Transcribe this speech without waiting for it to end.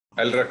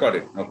I'll record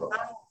it. No problem.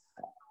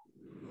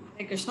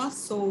 Hare Krishna.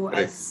 So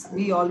Hare. as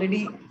we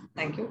already,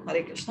 thank you,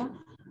 Hare Krishna.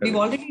 We've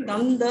Hare. already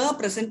done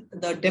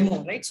the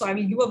demo, right? So I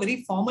will give a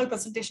very formal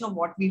presentation of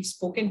what we've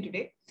spoken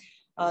today.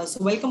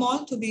 So welcome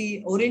all to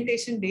the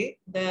orientation day,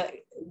 the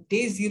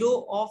day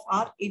 0 of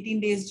our 18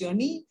 days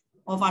journey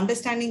of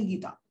understanding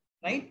Gita,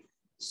 right?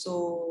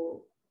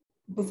 So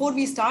before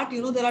we start,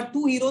 there are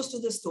two heroes to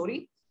the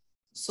story.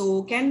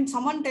 So can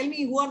someone tell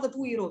me who are the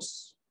two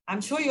heroes?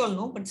 I'm sure you all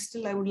know, but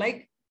still I would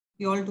like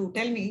you all to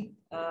tell me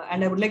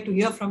and I would like to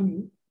hear from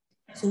you.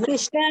 So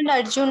Krishna and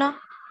Arjuna.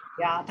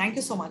 Yeah, thank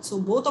you so much. So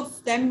both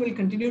of them will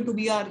continue to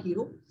be our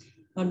hero.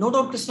 No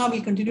doubt Krishna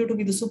will continue to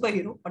be the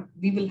superhero, but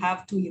we will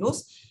have two heroes.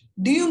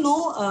 Do you know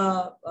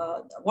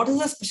what is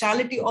the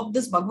speciality of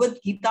this Bhagavad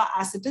Gita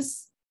as it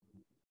is?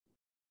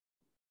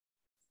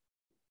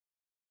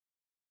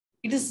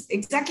 It is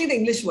exactly the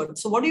English word.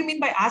 So what do you mean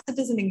by as it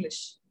is in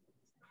English?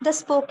 The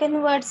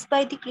spoken words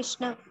by the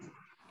Krishna.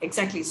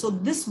 Exactly. So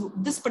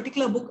this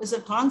particular book is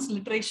a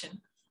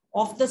transliteration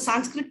of the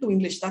Sanskrit to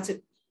English. That's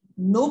it.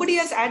 Nobody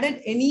has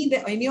added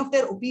any of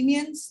their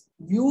opinions,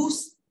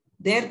 views,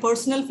 their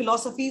personal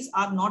philosophies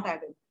are not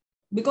added.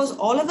 Because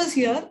all of us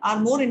here are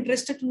more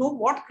interested to know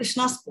what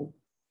Krishna spoke,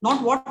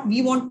 not what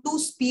we want to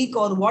speak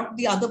or what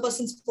the other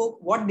person spoke,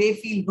 what they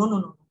feel.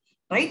 No.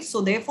 Right?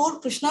 So therefore,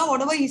 Krishna,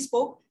 whatever he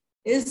spoke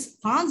is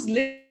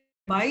translated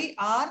by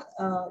our,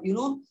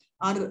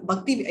 our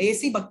Bhakti,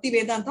 A.C. Bhakti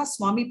Vedanta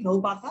Swami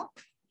Prabhupada.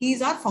 He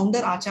is our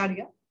founder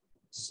Acharya.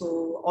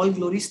 So all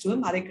glories to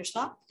him. Hare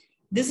Krishna.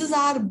 This is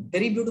our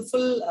very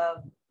beautiful,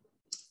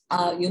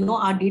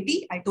 our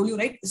deity. I told you,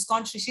 right?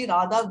 ISKCON Shri Shri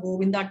Radha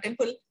Govinda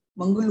Temple,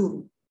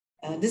 Mangaluru.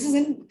 This is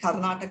in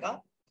Karnataka.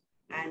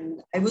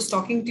 And I was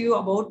talking to you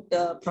about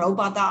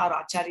Prabhupada,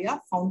 our Acharya,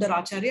 founder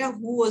Acharya,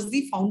 who was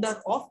the founder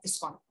of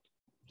ISKCON.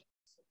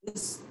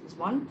 This is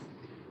one.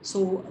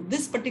 So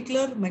this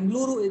particular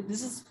Mangaluru,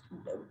 this is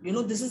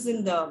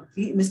in the,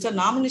 Mr.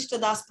 Namanishta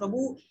Das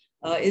Prabhu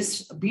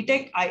is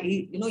BTech.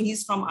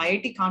 He's from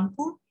IIT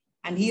Kanpur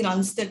and he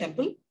runs the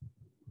temple.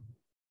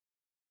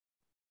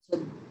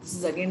 So this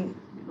is again,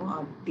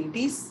 our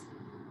deities.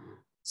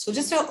 So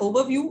just an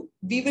overview,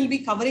 we will be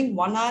covering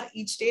 1 hour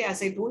each day,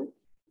 as I told.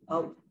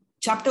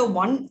 Chapter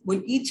 1,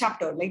 each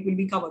chapter will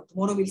be covered.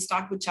 Tomorrow we'll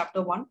start with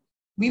chapter 1.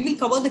 We will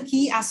cover the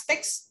key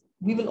aspects.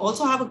 We will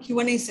also have a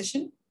Q&A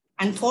session.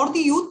 And for the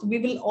youth, we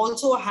will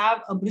also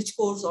have a bridge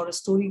course or a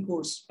story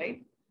course,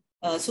 right?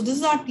 So this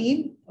is our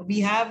team. We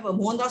have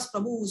Mohandas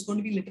Prabhu, who's going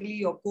to be literally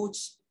your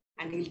coach,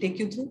 and he'll take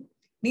you through.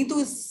 Neetu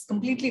is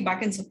completely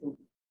back and support,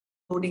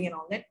 coding and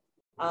all that.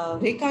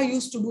 Rekha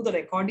used to do the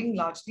recording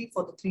largely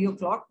for the 3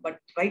 o'clock, but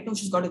right now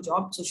she's got a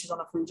job, so she's on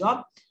a full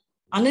job.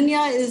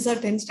 Ananya is her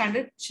 10th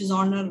standard. She's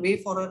on her way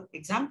for her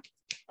exam.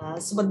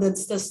 But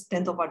that's the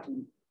 10th of our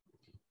team.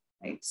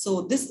 Right?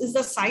 So this is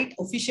the site,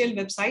 official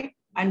website,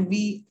 and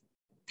we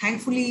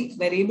thankfully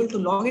were able to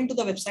log into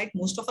the website,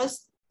 most of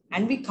us,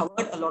 and we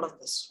covered a lot of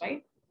this,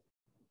 right?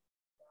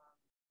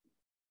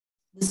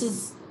 This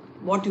is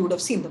what you would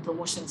have seen, the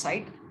promotion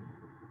site.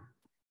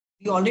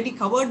 We already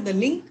covered the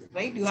link,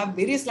 right? You have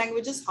various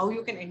languages, how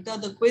you can enter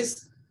the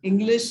quiz,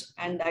 English,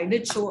 and I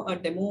did show a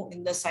demo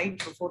in the site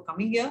before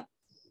coming here.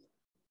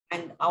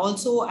 And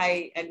also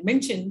I had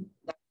mentioned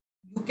that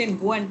you can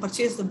go and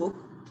purchase the book.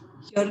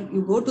 Here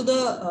you go to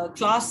the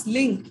class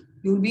link,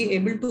 you'll be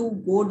able to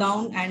go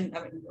down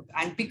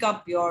and pick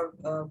up your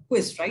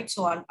quiz, right?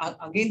 So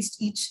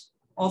against each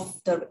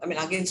of the,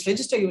 against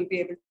register, you will be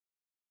able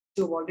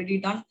to have already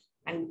done.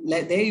 And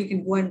there you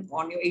can go and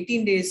on your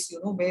 18 days,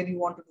 where you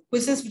want to do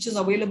quizzes, which is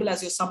available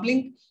as your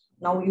sublink.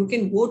 Now you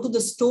can go to the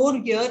store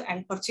here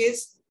and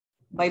purchase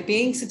by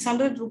paying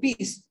 600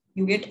 rupees.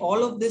 You get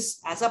all of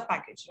this as a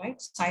package,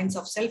 right? Science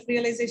of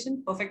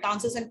self-realization, perfect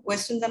answers and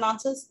questions and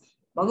answers,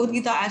 Bhagavad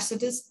Gita as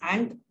it is,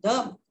 and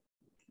the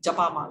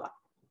Japa Mala.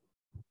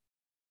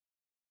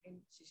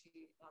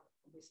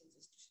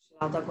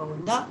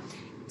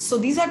 So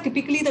these are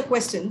typically the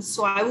questions.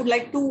 So I would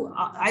like to,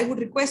 I would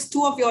request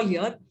 2 of you all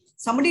here.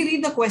 Somebody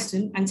read the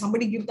question and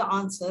somebody give the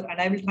answer, and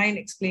I will try and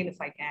explain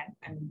if I can.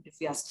 And if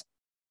yes,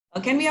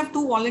 can we have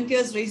 2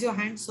 volunteers raise your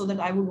hand so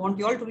that I would want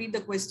you all to read the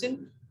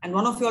question and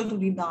one of you all to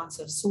read the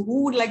answer. So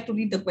who would like to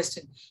read the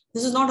question?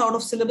 This is not out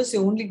of syllabus.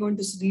 You're only going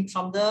to read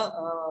from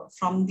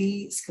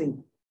the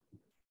screen.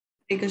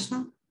 Hey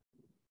Krishna.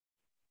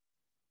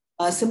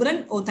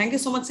 Simran. Oh, thank you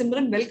so much,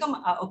 Simran. Welcome.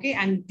 Okay,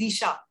 and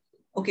Disha.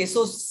 Okay,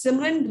 so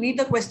Simran, read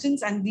the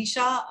questions, and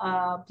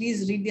Disha,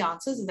 please read the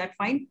answers. Is that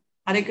fine?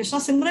 Hare Krishna.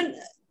 Simran,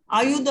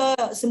 are you the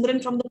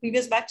Simran from the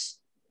previous batch?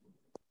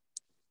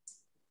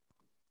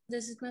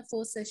 This is my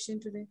first session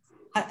today.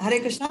 Hare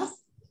Krishna.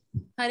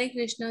 Hare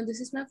Krishna. This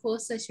is my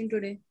first session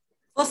today.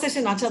 First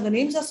session, Acha. The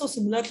names are so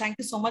similar. Thank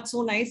you so much.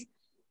 So nice.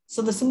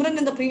 So the Simran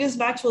in the previous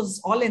batch was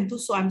all Entu.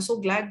 So I'm so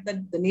glad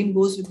that the name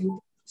goes with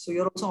you. So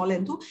you're also all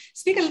Entu.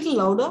 Speak a little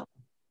louder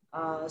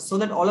so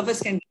that all of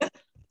us can hear.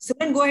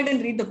 Simran, go ahead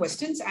and read the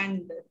questions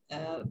and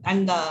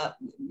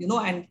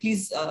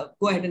please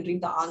go ahead and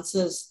read the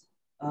answers.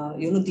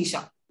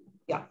 Disha.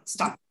 Yeah,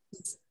 start.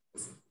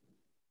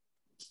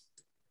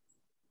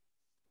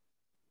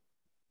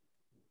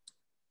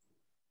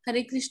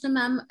 Hare Krishna,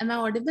 ma'am. Am I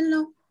audible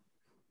now?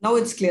 Now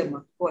it's clear, ma.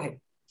 Go ahead.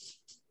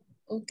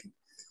 Okay.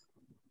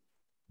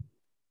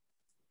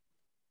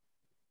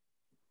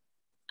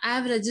 I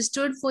have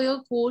registered for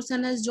your course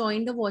and has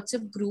joined a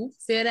WhatsApp group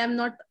where I'm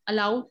not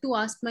allowed to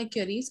ask my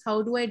queries.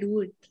 How do I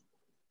do it?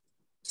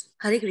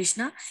 Hare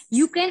Krishna.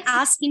 You can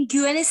ask in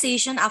Q&A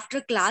session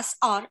after class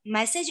or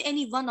message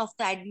any one of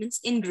the admins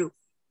in group.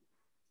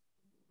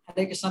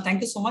 Hare Krishna.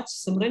 Thank you so much,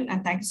 Simran,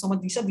 and thank you so much,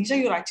 Disha.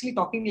 Disha, you're actually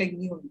talking like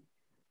me only.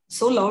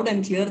 So loud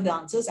and clear the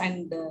answers,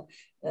 and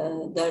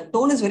the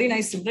tone is very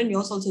nice, Simran.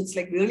 Yours also, it's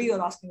like really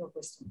you're asking a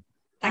question.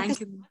 Thank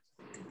you.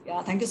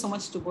 Yeah, thank you so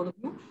much to both of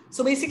you.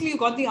 So basically, you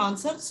got the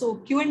answer. So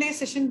Q&A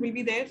session will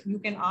be there. You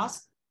can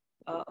ask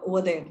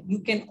over there. You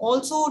can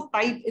also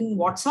type in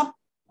WhatsApp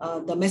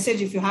the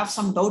message if you have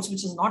some doubts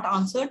which is not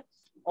answered,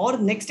 or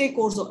next day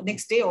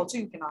also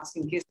you can ask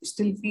in case you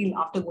still feel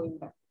after going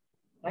back,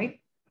 right?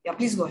 Yeah,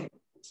 please go ahead.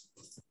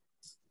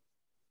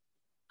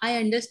 I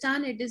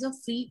understand it is a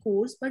free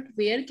course, but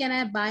where can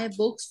I buy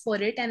books for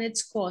it and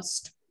its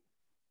cost?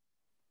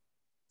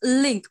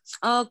 Link.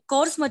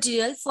 Course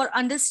material for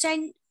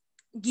understand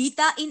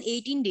Gita in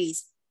 18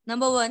 days.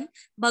 Number 1,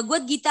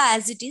 Bhagavad Gita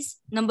as it is.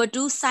 Number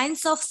 2,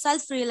 Science of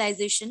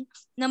Self-Realization.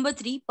 Number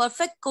 3,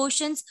 Perfect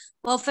Questions,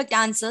 Perfect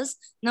Answers.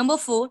 Number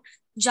 4,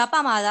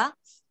 Japa Mala.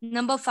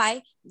 Number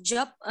 5,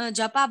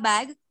 Japa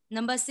Bag.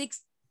 Number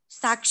 6,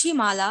 Sakshi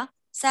Mala.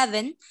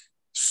 7,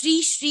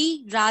 Shri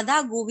Shri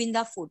Radha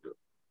Govinda photo.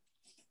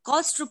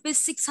 Cost rupees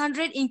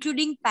 600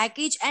 including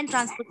package and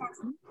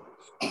transportation.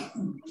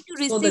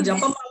 So the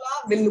Japa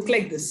Mala will look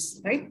like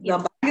this, right? Yes.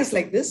 The bag is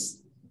like this.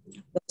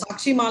 The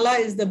Sakshi Mala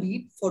is the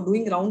bead. For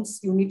doing rounds,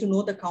 you need to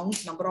know the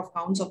count, number of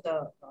counts of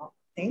the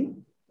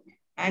thing.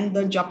 And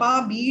the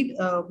Japa bead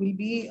will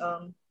be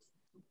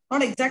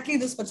not exactly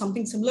this, but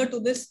something similar to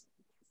this.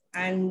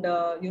 And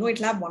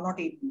it'll have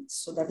 108 beads.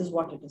 So that is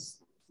what it is.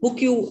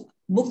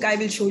 Book I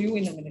will show you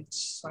in a minute.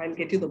 So I'll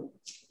get you the book.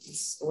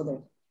 It's over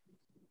there.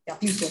 Yeah,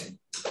 please go ahead.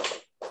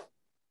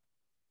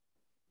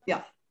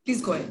 Yeah,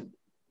 please go ahead.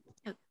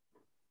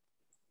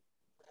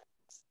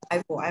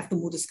 I have to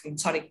move the screen.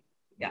 Sorry.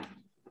 Yeah.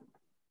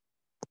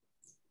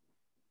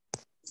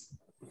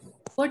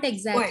 What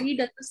exactly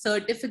does the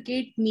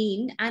certificate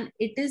mean, and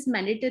it is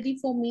mandatory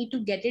for me to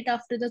get it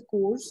after the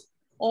course,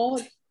 or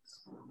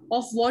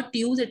of what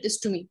use it is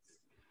to me?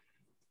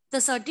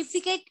 The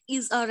certificate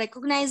is a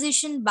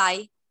recognition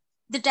by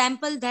the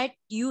temple that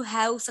you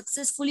have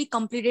successfully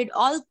completed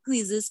all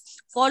quizzes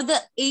for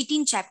the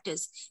 18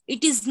 chapters.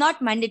 It is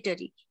not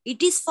mandatory.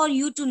 It is for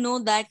you to know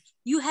that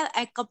you have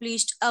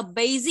accomplished a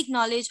basic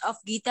knowledge of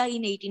Gita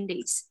in 18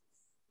 days.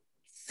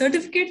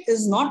 Certificate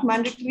is not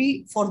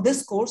mandatory for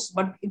this course,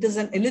 but it is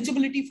an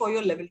eligibility for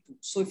your level 2.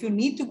 So if you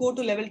need to go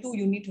to level 2,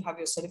 you need to have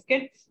your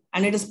certificate,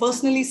 and it is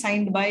personally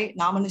signed by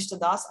Namanishta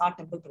Das, our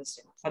temple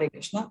president. Hare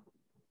Krishna.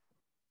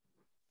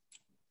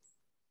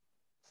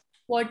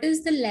 What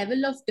is the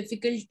level of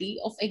difficulty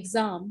of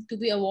exam to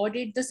be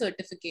awarded the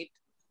certificate?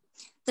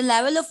 The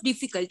level of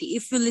difficulty.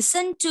 If you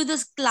listen to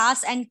this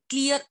class and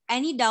clear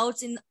any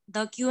doubts in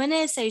the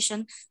Q&A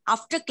session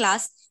after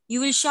class, you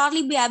will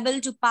surely be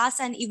able to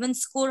pass and even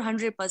score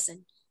 100%.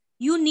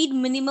 You need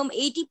minimum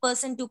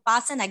 80% to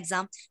pass an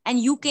exam, and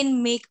you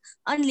can make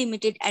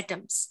unlimited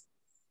attempts.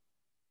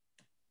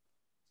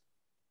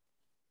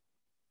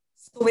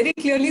 So very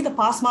clearly, the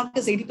pass mark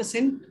is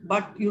 80%,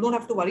 but you don't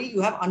have to worry. You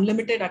have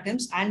unlimited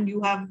attempts, and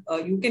you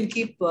can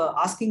keep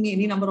asking me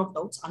any number of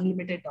doubts,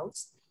 unlimited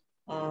doubts.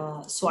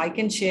 So I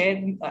can share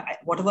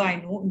whatever I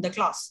know in the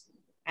class,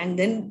 and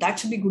then that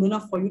should be good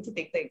enough for you to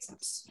take the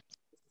exams.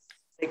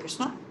 Hare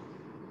Krishna.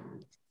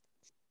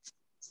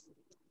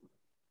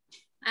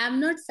 I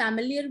am not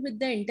familiar with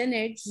the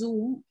internet,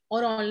 Zoom,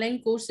 or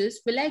online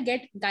courses. Will I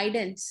get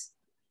guidance?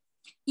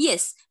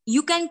 Yes,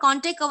 you can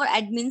contact our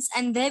admins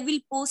and they will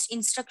post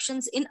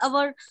instructions in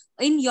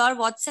your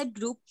WhatsApp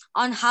group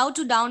on how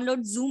to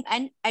download Zoom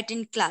and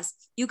attend class.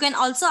 You can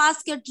also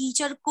ask your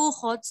teacher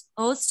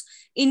co-host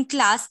in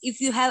class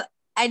if you have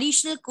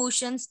additional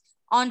questions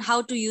on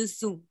how to use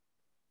Zoom.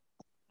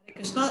 Hare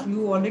Krishna,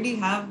 you already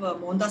have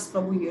Mohandas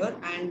Prabhu here,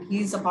 and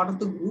he's a part of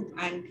the group,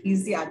 and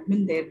he's the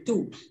admin there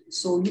too.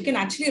 So you can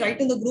actually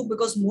write in the group,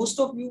 because most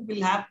of you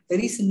will have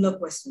very similar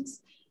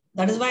questions.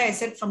 That is why I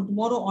said from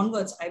tomorrow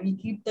onwards, I will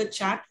keep the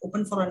chat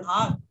open for an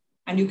hour,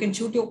 and you can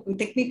shoot your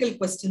technical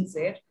questions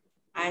there.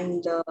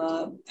 And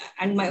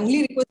my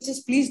only request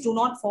is, please do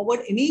not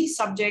forward any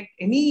subject,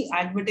 any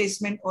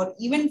advertisement, or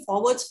even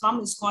forwards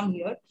from ISKCON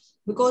here,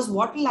 because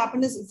what will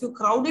happen is, if you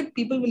crowd it,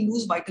 people will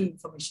lose vital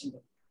information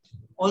there.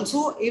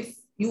 Also, if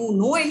you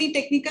know any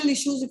technical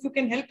issues, if you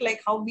can help,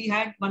 like how we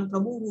had one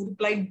Prabhu who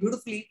replied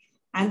beautifully,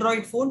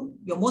 Android phone,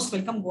 you're most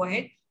welcome, go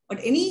ahead. But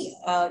any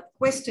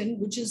question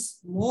which is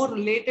more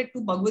related to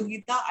Bhagavad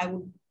Gita, I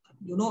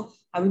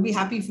will be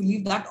happy if you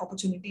leave that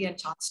opportunity and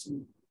chance to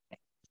me.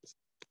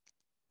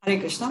 Hare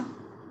Krishna.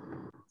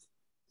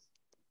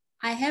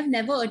 I have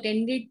never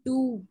attended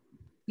to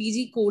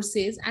PG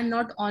courses and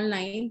not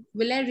online.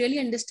 Will I really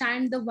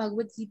understand the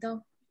Bhagavad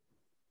Gita?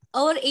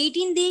 Our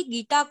 18-day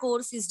Gita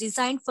course is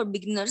designed for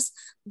beginners.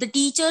 The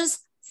teachers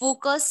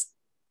focus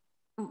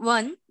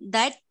one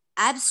that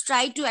apps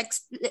try to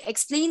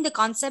explain the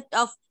concept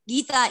of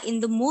Gita in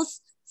the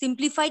most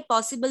simplified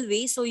possible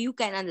way so you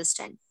can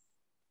understand.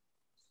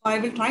 I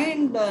will try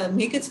and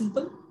make it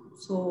simple.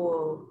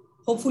 So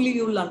hopefully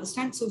you will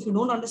understand. So if you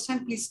don't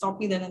understand, please stop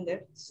me then and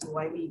there. So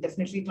I will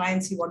definitely try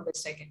and see what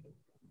best I can do.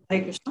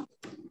 Hare Krishna.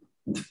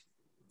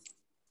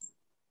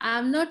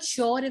 I'm not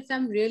sure if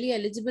I'm really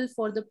eligible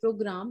for the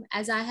program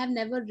as I have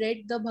never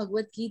read the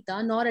Bhagavad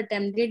Gita nor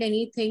attempted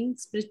anything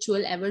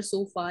spiritual ever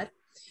so far.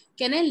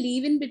 Can I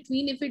leave in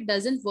between if it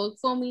doesn't work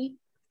for me?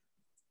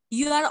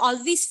 You are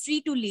always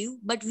free to leave,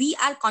 but we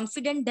are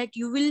confident that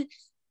you will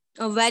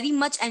very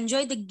much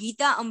enjoy the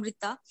Gita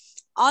Amrita.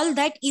 All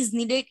that is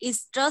needed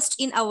is trust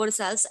in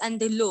ourselves and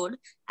the Lord,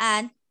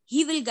 and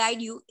He will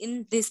guide you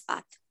in this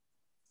path.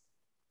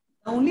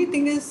 The only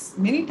thing is,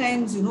 many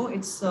times,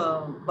 it's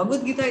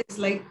Bhagavad Gita is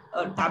like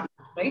a tablet,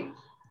 right?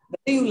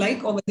 Whether you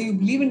like or whether you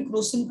believe in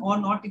Croson or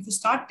not, if you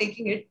start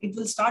taking it, it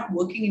will start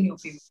working in your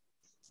favor.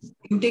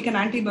 You take an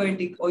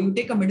antibiotic or you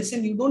take a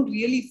medicine, you don't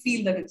really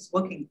feel that it's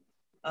working,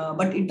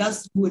 but it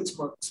does do its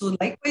work. So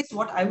likewise,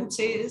 what I would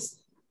say is,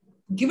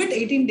 give it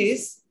 18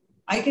 days.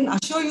 I can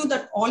assure you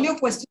that all your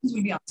questions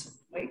will be answered,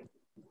 right?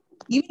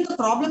 Even the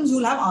problems,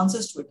 you'll have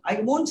answers to it.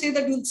 I won't say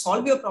that you'll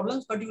solve your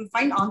problems, but you'll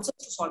find answers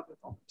to solve your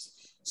problems.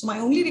 So my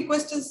only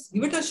request is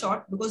give it a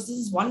shot, because this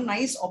is one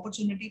nice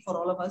opportunity for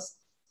all of us.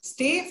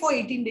 Stay for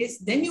 18 days,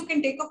 then you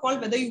can take a call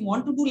whether you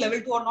want to do level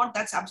 2 or not.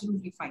 That's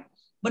absolutely fine.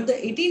 But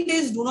the 18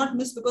 days do not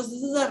miss, because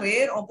this is a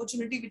rare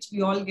opportunity which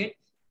we all get.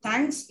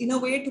 Thanks in a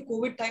way to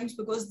COVID times,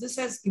 because this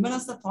has given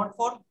us the thought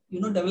for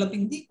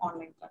developing the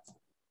online platform.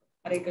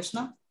 Hare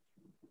Krishna.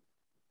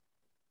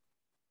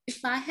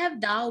 If I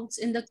have doubts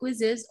in the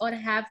quizzes or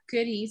have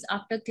queries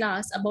after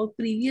class about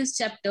previous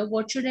chapter,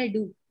 what should I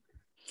do?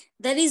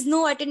 There is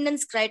no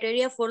attendance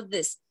criteria for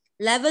this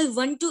level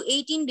 1 to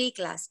 18-day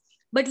class,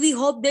 but we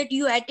hope that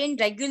you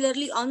attend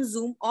regularly on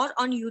Zoom or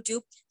on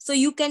YouTube so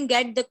you can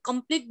get the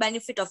complete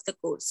benefit of the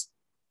course.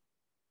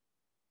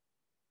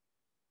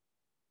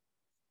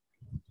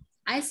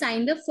 I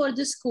signed up for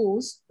this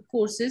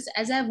courses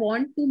as I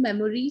want to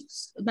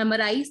memorize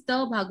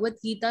the Bhagavad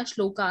Gita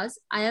shlokas.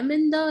 I am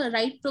in the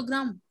right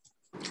program.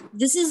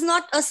 This is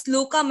not a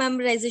sloka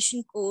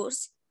memorization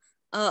course,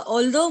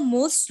 although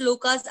most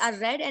slokas are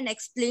read and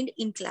explained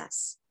in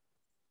class.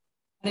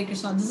 Hare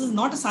Krishna. This is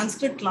not a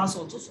Sanskrit class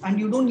also, and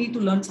you don't need to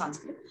learn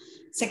Sanskrit.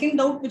 Second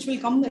doubt which will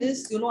come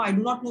is, I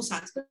do not know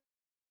Sanskrit.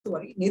 Don't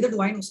worry, neither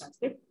do I know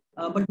Sanskrit.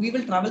 But we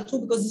will travel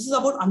through, because this is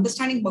about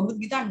understanding Bhagavad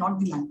Gita and not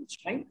the language,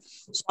 right?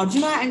 So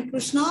Arjuna and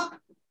Krishna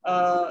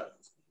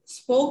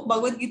spoke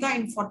Bhagavad Gita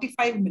in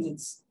 45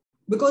 minutes,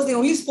 because they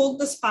only spoke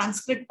the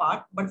Sanskrit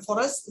part. But for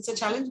us, it's a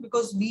challenge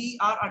because we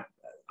are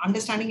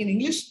understanding in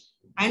English,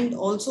 and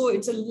also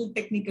it's a little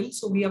technical,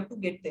 so we have to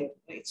get there,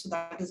 right? So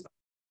that is.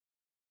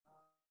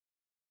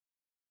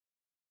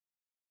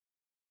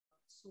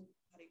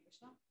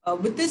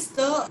 With this,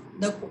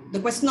 the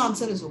question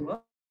answer is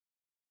over.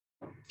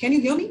 Can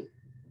you hear me?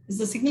 Is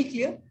the signal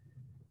clear?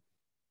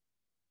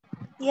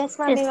 Yes,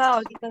 ma'am, you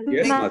are audible.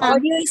 Yes, Ma'am, Mata.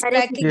 Audio is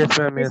cracking. Yes,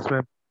 ma'am. Yes,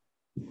 ma'am.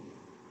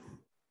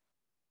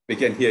 We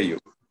can hear you.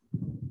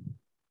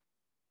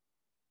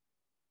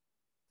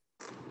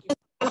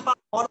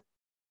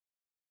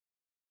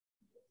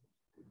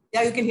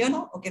 Yeah, you can hear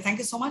now. Okay, thank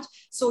you so much.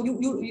 So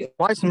you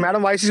Voice,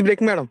 madam, voice is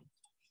breaking, madam.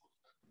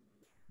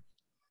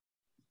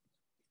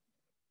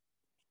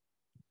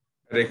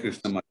 Hare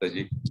Krishna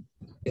Mataji.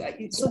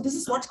 so this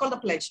is what's called a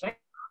pledge, right?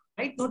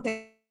 Right? No.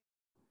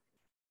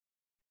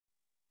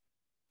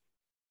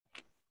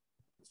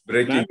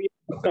 Breaking.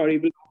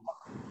 Audible.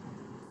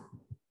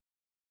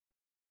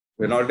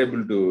 We're not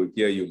able to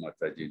hear you,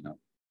 Mataji, now.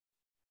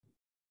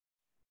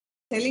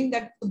 Telling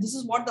that this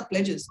is what the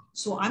pledge is.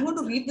 So I'm going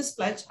to read this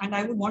pledge, and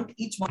I would want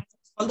each one.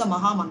 It's called the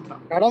Maha Mantra.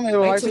 Madam, your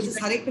Right? voice So it is is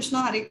Hare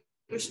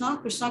Krishna,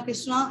 Krishna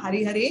Krishna,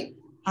 Hare Hare,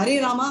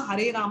 Hare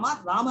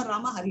Rama, Rama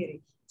Rama, Hare Hare.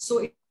 So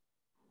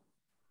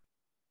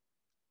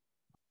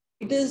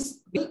it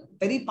is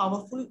very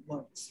powerful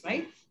words,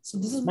 right? So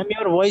this is Ma'am,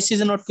 your voice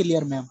is not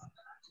clear, ma'am.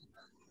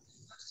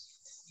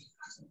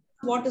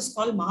 what is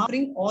called Maha.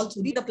 Bring all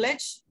to read the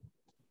pledge.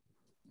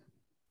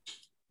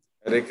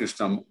 Hare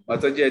Krishna.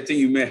 Mataji, I think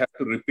you may have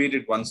to repeat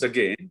it once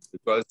again,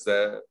 because...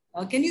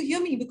 Can you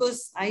hear me?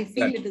 Because I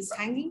feel it is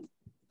hanging.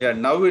 Yeah,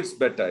 now it's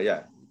better,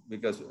 yeah.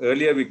 Because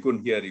earlier we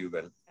couldn't hear you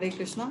well. Hare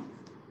Krishna.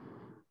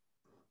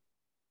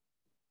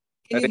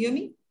 Can you hear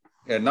me?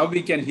 Yeah, now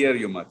we can hear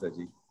you,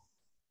 Mataji.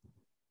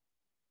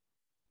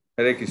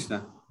 Hare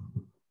Krishna.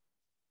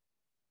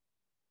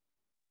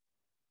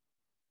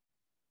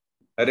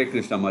 Hare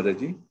Krishna,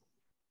 Mataji.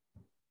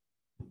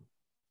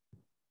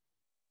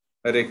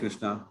 Hare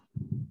Krishna.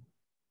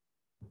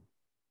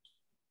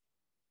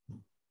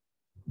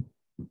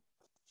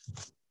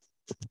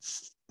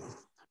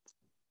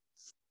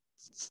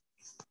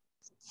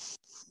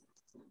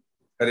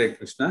 Hare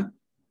Krishna.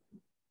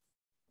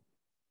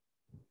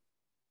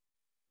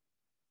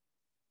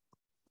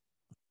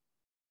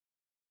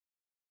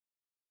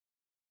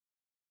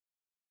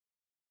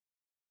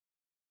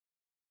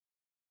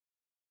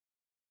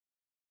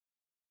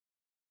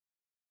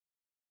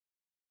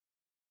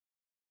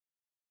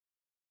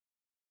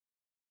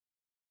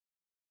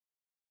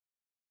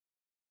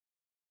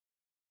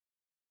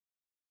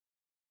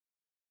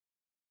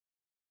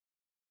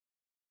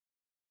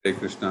 Hare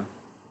Krishna.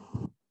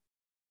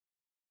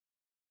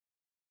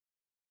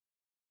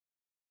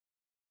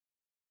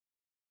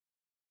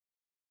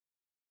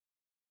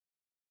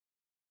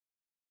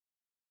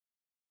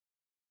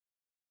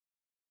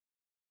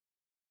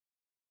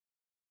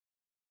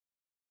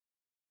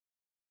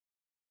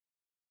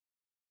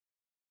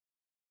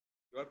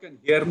 You all can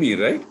hear me,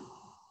 right?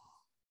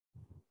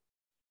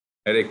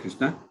 Hare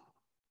Krishna.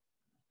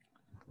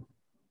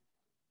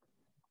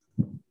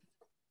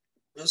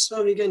 Yes,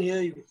 sir, we can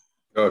hear you.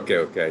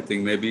 Okay. I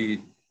think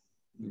maybe.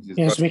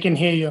 Yes, we can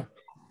hear you.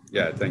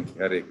 Yeah, thank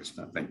you. Hare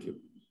Krishna. Thank you.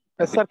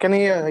 Yes, sir. Can you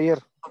hear?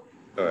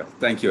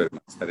 Thank you very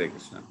much. Hare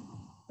Krishna.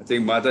 I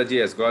think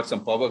Mataji has got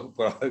some power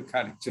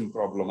connection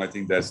problem. I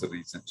think that's the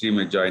reason. She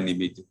may join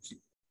immediately.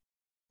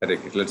 Hare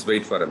Krishna. Let's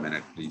wait for a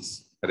minute,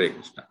 please. Hare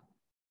Krishna.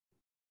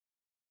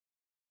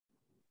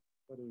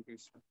 Hare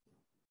Krishna.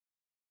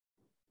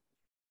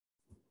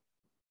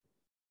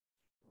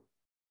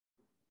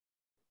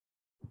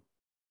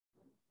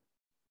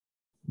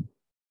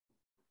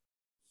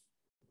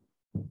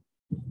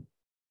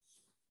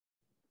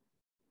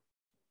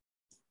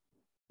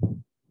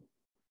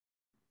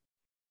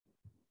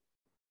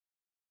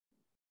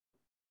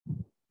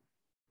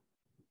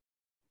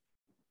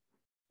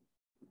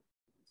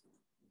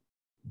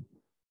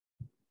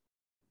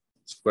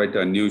 It's quite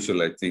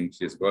unusual. I think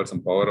she's got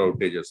some power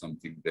outage or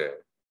something there.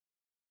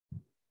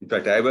 In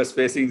fact, I was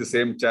facing the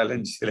same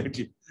challenge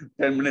like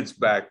 10 minutes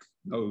back.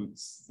 Now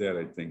it's there,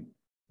 I think.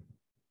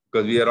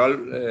 Because we are all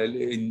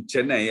in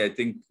Chennai, I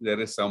think there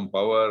is some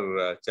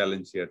power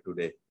challenge here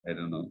today. I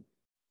don't know.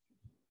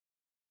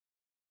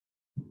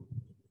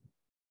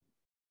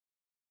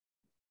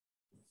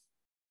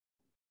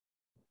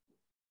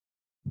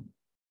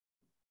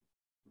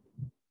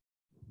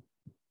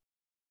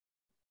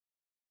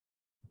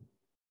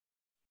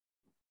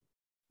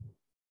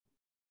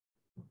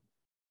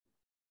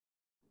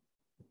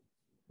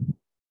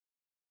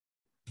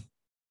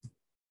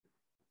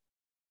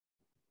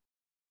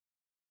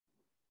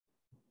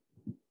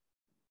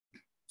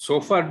 So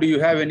far, do you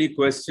have any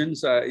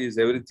questions? Is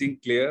everything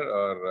clear,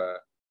 or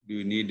do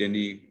you need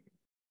any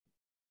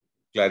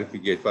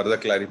further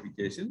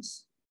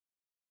clarifications?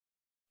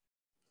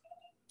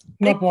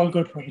 Not all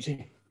good,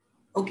 Prabhuji.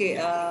 Okay,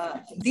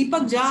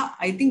 Deepak Jha,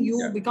 I think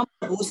you become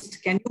the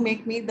host. Can you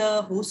make me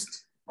the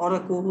host or a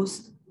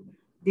co-host?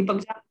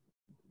 Deepak Jha?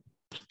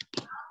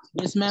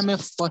 Yes, ma'am.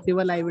 If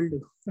possible, I will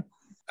do.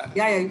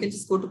 Yeah, you can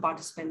just go to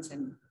participants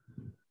and.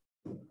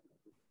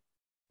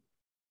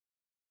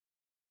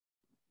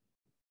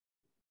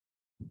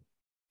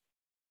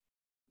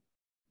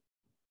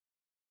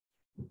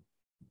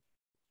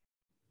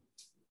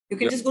 You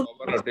can just go.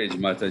 Power outage,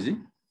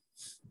 Mataji.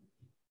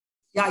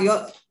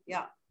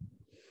 Yeah.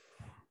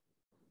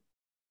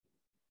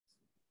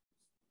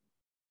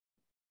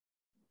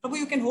 Prabhu,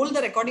 you can hold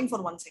the recording for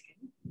 1 second.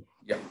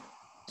 Yeah.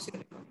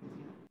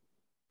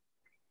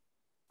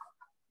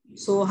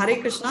 So Hare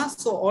Krishna.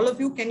 So all of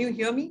you, can you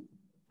hear me?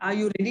 Are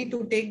you ready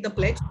to take the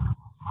pledge?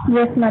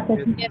 Yes,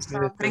 Mataji. Yes,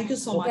 ma'am. Thank you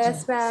so much.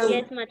 Yes, ma'am.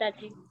 Yes,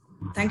 Mataji.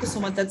 Thank you so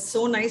much. That's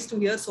so nice to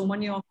hear so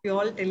many of you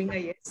all telling a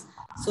yes.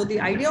 So the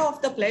idea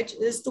of the pledge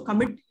is to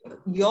commit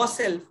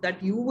yourself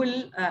that you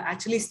will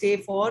actually stay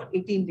for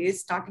 18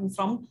 days, starting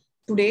from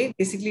today,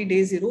 basically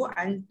day 0,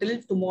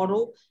 until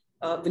tomorrow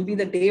will be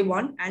the day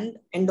 1 and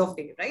end of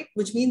day, right?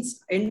 Which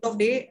means end of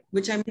day,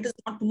 which I mean is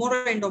not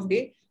tomorrow end of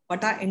day,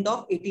 but our end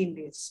of 18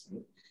 days.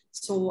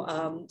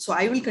 So, so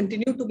I will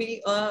continue to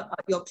be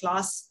your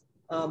class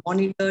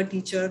monitor,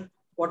 teacher,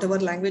 whatever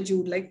language you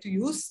would like to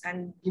use,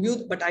 and give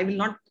you, but I will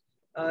not,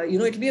 it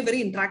will be a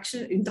very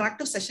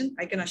interactive session.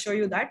 I can assure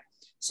you that.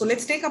 So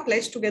let's take a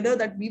pledge together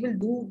that we will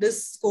do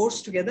this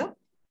course together.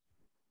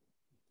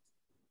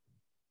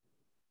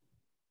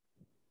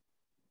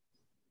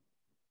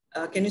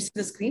 Can you see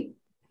the screen?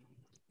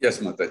 Yes,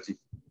 Mataji.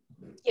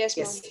 Yes,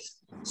 ma'am.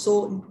 Yes.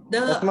 So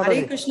the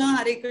Hare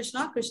Krishna,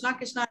 Krishna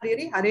Krishna,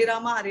 Hare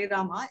Rama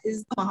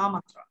is the Maha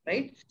Mantra,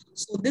 right?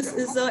 So this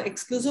is the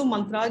exclusive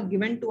mantra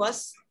given to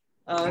us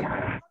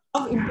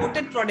of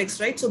imported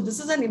products, right? So this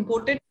is an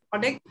imported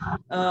product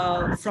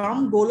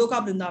from Goloka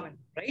Vrindavan,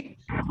 right?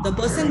 The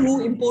person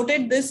who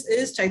imported this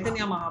is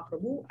Chaitanya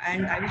Mahaprabhu,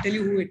 and I will tell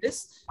you who it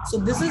is. So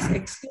this is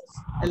exclusive.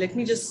 Let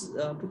me just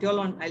put you all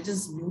on. I'll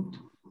just mute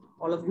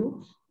all of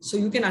you, so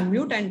you can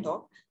unmute and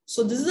talk.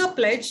 So this is a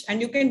pledge,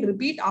 and you can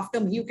repeat after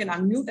me. You can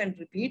unmute and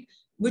repeat,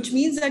 which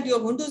means that you're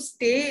going to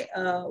stay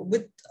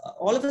with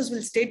all of us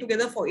will stay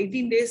together for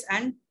 18 days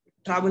and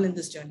travel in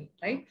this journey,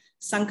 right?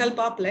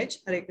 Sankalpa pledge,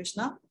 Hare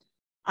Krishna.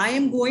 I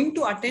am going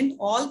to attend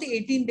all the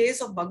 18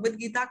 days of Bhagavad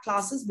Gita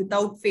classes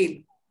without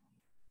fail.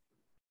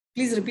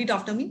 Please repeat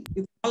after me.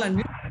 You can all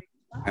unmute.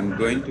 I'm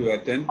going to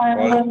attend I'm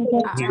all. going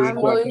to I'm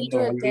going to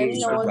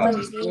attend all the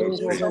 18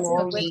 days of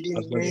Bhagavad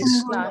Gita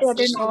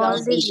classes all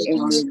without these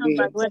 18 days of fail.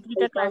 Bhagavad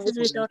Gita classes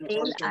without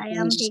fail. I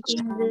am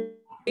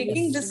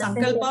Taking this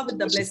Sankalpa with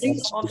the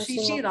blessings of Shri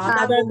Shri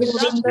Radha Radha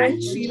Govinda Govinda and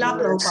Srila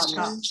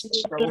Prabhupada.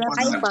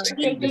 I'm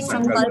taking the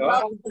Sankalpa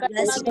Sankalpa with the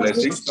with the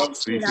blessings of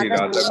Sri Sri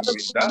Radha Govinda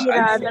Sri and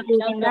Radha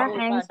Govinda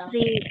and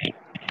Sri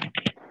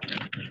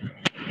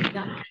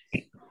Yeah.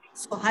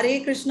 So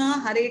Hare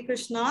Krishna,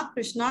 Krishna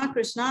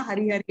Krishna,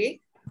 Hare Hare.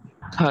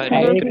 Hare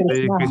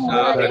Krishna. Krishna,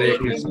 Hare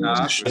Krishna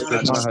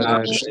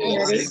Krishna, Krishna,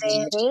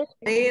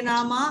 Hare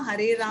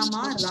Hare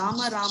Rama,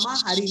 Rama Rama,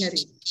 Hare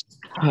Hare.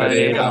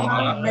 Hare Rama,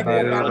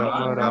 Hare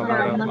Rama, Rama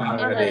Rama,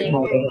 Hare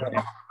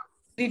Hare.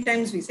 3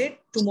 times we said,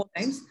 2 more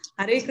times.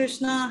 Hare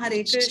Krishna,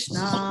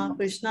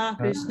 Krishna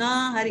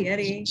Krishna, Hare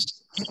Hare.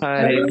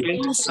 Hare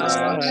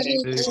Krishna,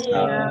 Krishna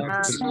Krishna,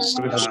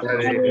 Krishna,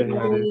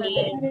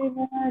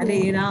 Hare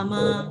Hare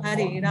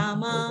Hare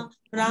Rama,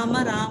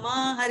 Rama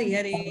Rama, Hare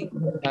Hare.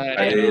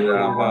 Hare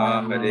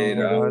Rama, Rama Hare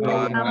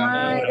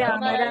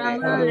Rama,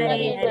 Hare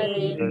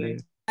Hare.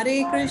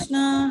 Hare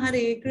Krishna,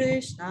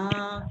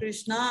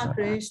 Krishna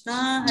Krishna,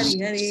 Hare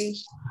Hare.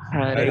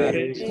 Hare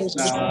Hare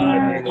Krishna,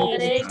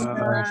 Krishna,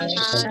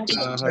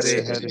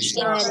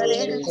 Krishna,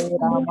 Hare Hare.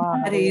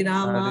 Rama, Hare Hare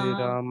Rama,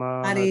 Rama,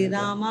 Hare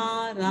Rama.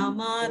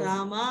 Rama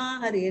Rama,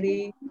 Hare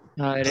Hare.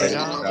 Hare Hare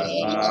Rama,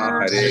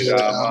 Rama, Hare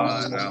Rama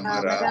Rama,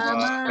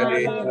 Rama,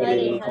 Hare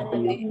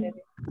Hare.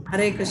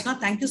 Hare Krishna,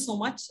 thank you so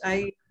much.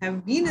 I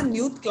have been in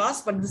youth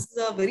class, but this is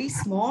a very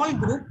small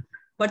group,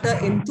 but a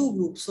N2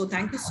 group. So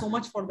thank you so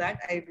much for that.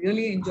 I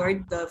really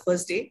enjoyed the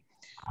first day.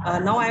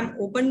 Now I'm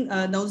open.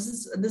 Now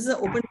this is an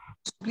open.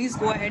 Please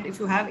go ahead. If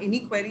you have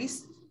any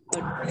queries,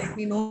 let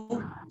me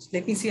know.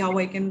 Let me see how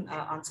I can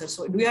answer.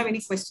 So do you have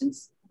any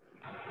questions?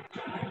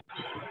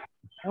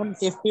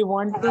 If we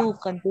want to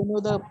continue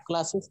the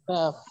classes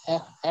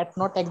at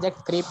not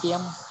exact 3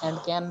 p.m. and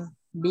can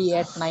be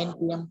at 9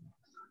 p.m.,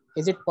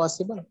 is it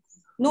possible?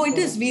 No, it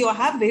is. We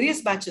have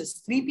various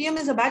batches. 3 p.m.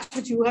 is a batch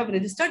which you have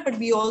registered, but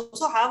we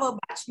also have a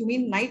batch. You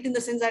mean night in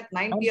the sense at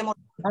 9 p.m.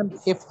 And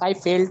if I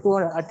fail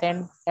to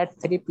attend at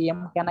 3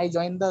 p.m., can I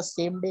join the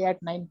same day at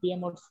 9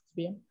 p.m. or 6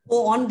 p.m.?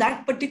 Oh, on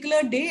that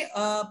particular day,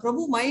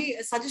 Prabhu, my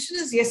suggestion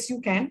is yes,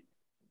 you can.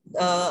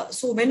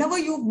 So whenever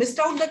you missed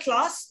out the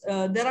class,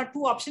 there are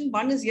 2 options.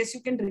 One is yes,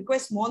 you can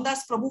request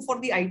Mohandas Prabhu for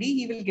the ID.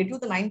 He will get you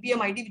the 9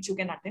 p.m. ID which you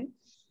can attend.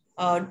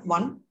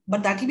 One,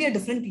 but that will be a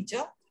different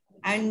teacher.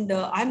 And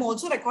I'm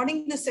also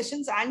recording the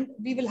sessions and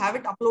we will have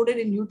it uploaded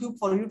in YouTube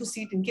for you to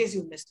see it in case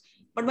you missed.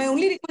 But my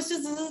only request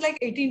is this is like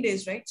 18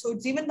 days, right? So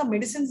it's even the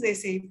medicines they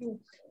say, if you,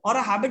 or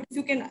a habit, if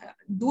you can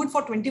do it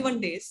for 21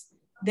 days,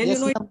 then yes,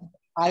 you know.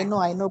 I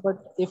know, but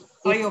if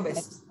try your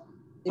best.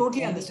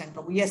 Totally understand,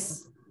 Prabhu.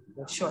 Yes,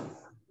 sure.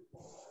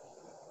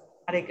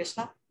 Hare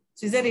Krishna.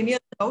 So is there any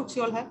other doubts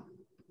you all have?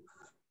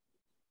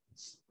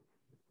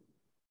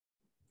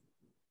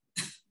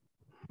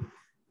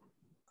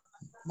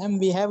 Ma'am,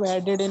 we have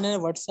added in a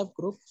WhatsApp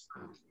group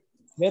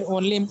where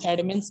only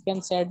admins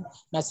can send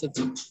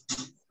messages.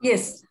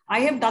 Yes, I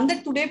have done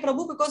that today,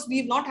 Prabhu, because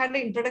we've not had an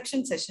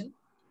introduction session.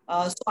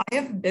 So I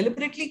have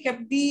deliberately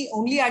kept the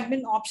only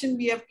admin option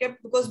we have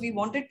kept because we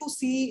wanted to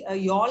see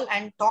y'all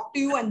and talk to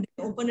you and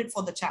then open it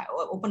for the chat,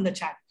 open the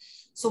chat.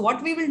 So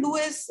what we will do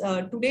is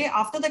today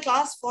after the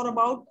class for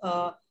about,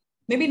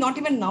 maybe not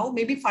even now,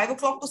 maybe 5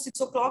 o'clock to 6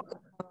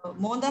 o'clock,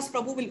 Mohandas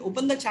Prabhu will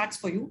open the chats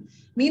for you.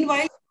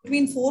 Meanwhile,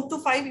 between 4 to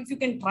 5, if you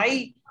can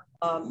try,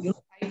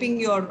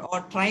 typing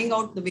or trying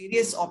out the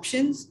various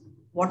options,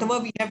 whatever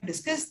we have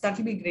discussed, that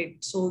will be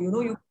great. So,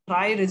 you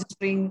try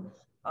registering.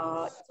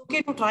 It's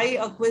okay to try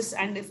a quiz,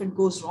 and if it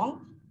goes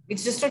wrong,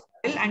 it's just a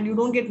trial and you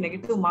don't get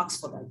negative marks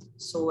for that.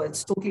 So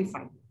it's totally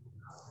fine.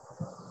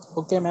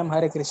 Okay, ma'am.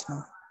 Hare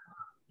Krishna.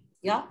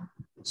 Yeah.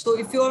 So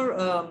if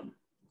your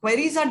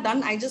queries are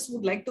done, I just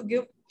would like to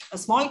give a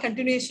small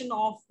continuation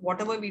of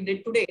whatever we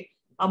did today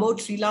about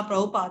Srila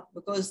Prabhupada,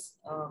 because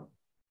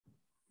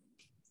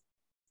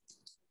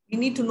we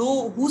need to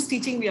know whose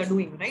teaching we are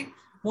doing, right?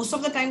 Most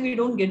of the time we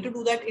don't get to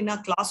do that in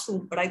a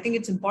classroom, but I think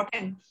it's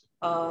important,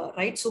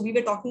 right? So we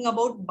were talking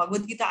about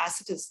Bhagavad Gita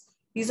as it is.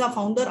 He's our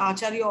founder,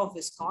 Acharya of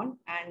ISKCON,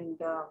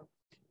 and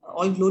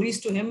all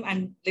glories to him.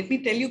 And let me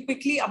tell you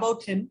quickly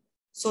about him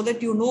so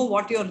that you know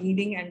what you're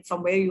reading and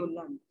from where you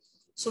learn.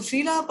 So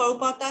Srila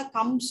Prabhupada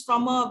comes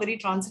from a very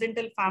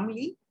transcendental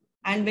family.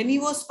 And when he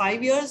was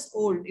 5 years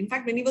old, in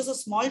fact, when he was a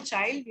small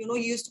child,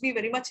 he used to be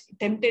very much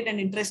tempted and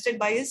interested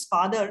by his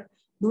father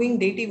doing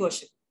deity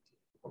worship.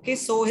 Okay,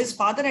 so his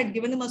father had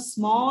given him a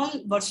small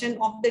version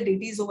of the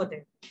deities over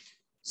there.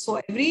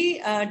 So every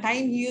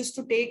time he used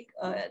to take,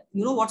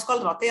 what's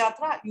called Ratha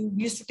Yatra, you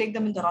used to take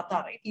them in the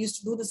Ratha, right? He used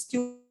to do this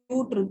cute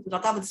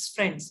Ratha with his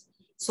friends.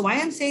 So why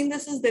I'm saying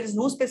this is there is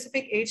no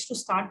specific age to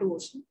start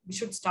devotion. We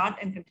should start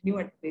and continue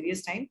at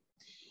various times.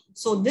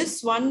 So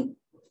this one,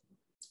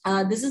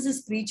 this is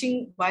his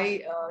preaching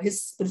by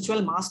his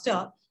spiritual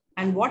master.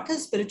 And what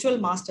his spiritual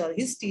master,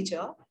 his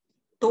teacher,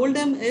 told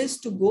him is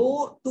to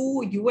go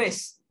to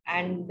US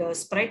and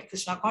spread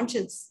Krishna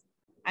consciousness.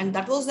 And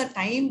that was the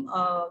time,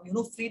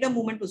 freedom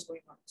movement was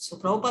going on. So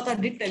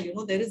Prabhupada did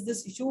tell, there is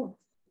this issue,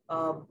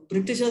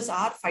 Britishers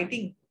are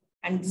fighting.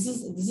 And this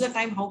is a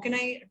time, how can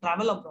I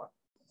travel abroad?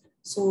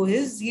 So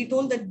he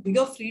told that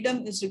bigger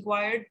freedom is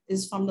required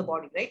is from the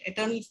body, right?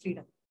 Eternal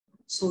freedom.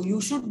 So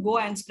you should go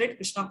and spread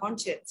Krishna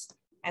consciousness.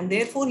 And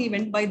therefore he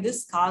went by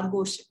this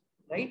cargo ship,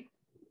 right?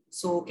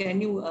 So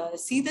can you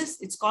see this?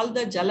 It's called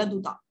the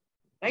Jaladuta,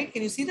 right?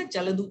 Can you see the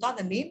Jaladuta,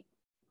 the name?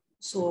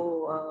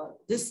 So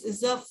this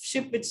is a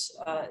ship which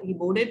he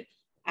boarded,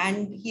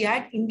 and he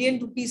had Indian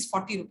rupees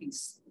 40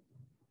 rupees.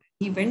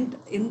 He went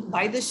in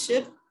by the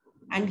ship,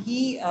 and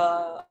he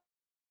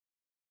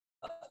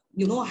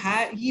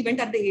he went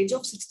at the age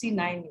of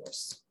 69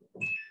 years.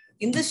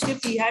 In the ship,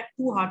 he had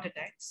 2 heart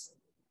attacks.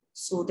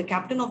 So the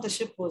captain of the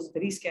ship was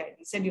very scared.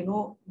 He said,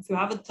 if you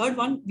have a third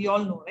one, we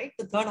all know, right?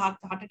 The third heart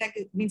attack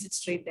means it's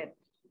straight death.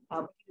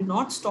 He did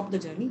not stop the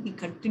journey. He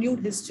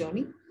continued his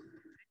journey.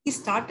 He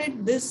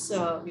started this,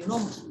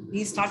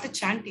 he started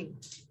chanting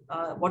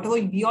whatever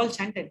we all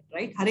chanted,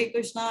 right? Hare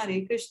Krishna,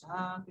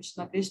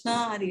 Krishna Krishna,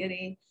 Hare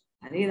Hare,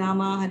 Hare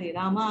Rama,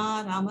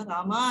 Rama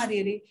Rama,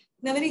 Hare Hare.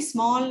 In a very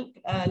small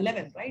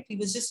level, right? He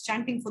was just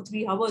chanting for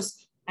 3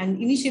 hours,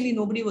 and initially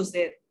nobody was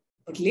there.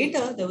 But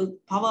later there was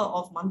power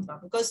of mantra,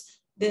 because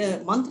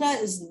the mantra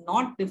is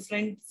not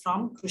different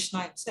from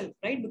Krishna itself,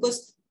 right?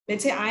 Because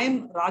let's say I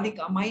am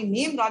Radhika, my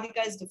name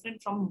Radhika is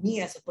different from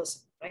me as a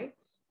person, right?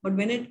 But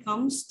when it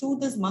comes to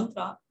this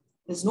mantra,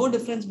 there's no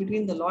difference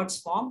between the Lord's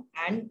form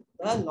and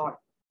the Lord.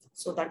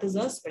 So that is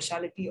a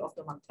speciality of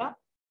the mantra.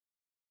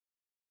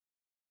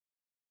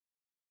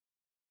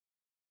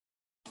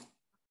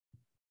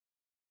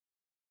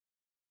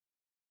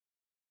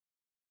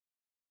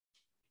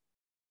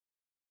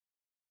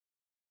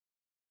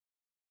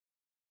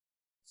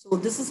 So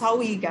this is how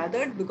he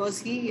gathered, because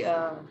he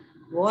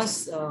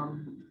was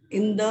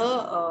in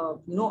the,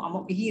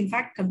 he in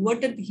fact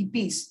converted the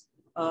hippies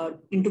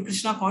into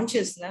Krishna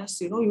consciousness.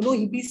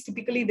 Hippies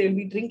typically they'll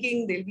be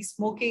drinking, they'll be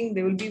smoking,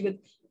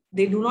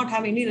 they do not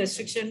have any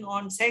restriction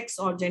on sex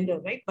or gender,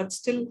 right? But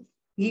still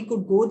he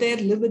could go there,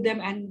 live with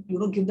them, and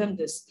give them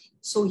this.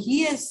 So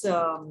he is,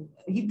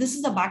 this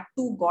is a Back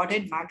to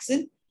Godhead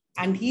magazine,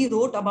 and he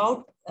wrote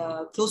about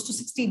close to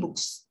 60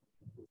 books.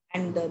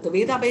 And the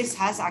Veda base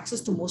has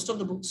access to most of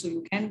the books, so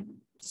you can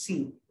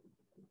see.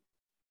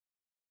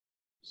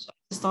 So I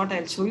just thought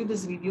I'll show you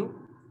this video.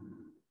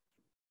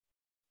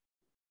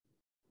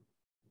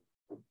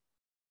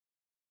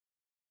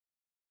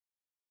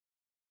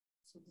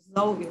 So this is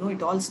how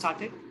it all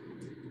started.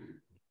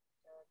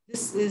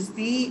 This is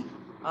the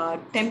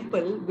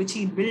temple which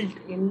he built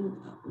in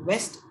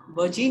West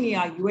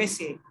Virginia,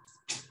 USA.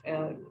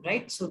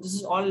 Right? So this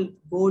is all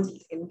gold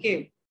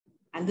encaved.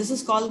 And this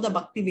is called the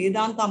Bhakti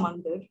Vedanta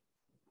Mandir.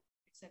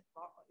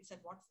 It's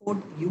at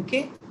Watford,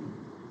 UK.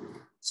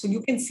 So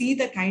you can see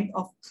the kind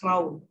of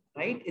crowd,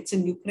 right? It's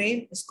in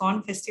Ukraine,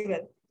 ISKCON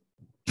festival.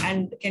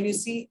 And can you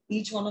see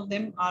each one of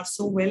them are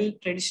so well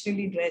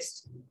traditionally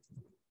dressed.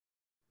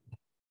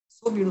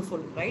 So beautiful,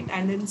 right?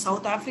 And in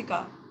South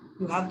Africa,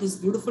 you have this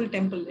beautiful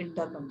temple in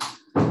Durban.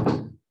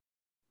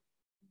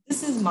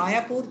 This is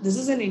Mayapur. This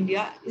is in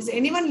India. Is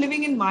anyone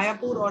living in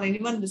Mayapur or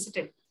anyone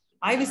visited?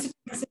 I visited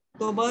this in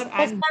October.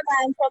 Yes, And ma'am,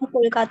 I am from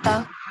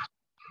Kolkata.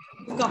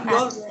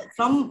 You're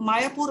from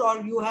Mayapur,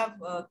 or you have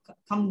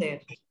come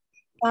there?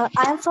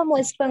 I am from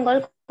West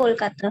Bengal,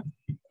 Kolkata.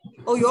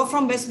 Oh, you're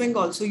from West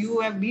Bengal. So you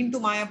have been to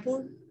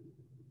Mayapur?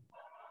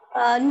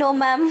 No,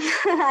 ma'am,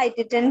 I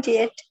didn't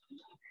yet.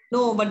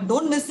 No, but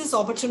don't miss this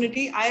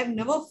opportunity. I have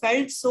never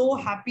felt so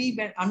happy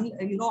when,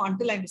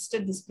 until I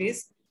visited this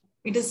place.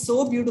 It is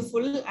so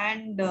beautiful.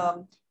 And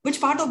which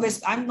part of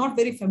West? I'm not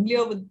very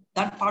familiar with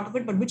that part of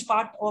it, but which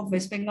part of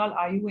West Bengal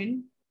are you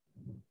in?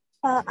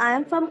 I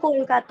am from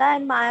Kolkata,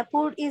 and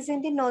Mayapur is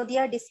in the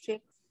Nadia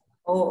district.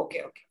 Oh,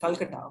 okay.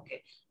 Calcutta,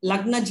 okay.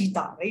 Lagna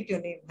Gita, right?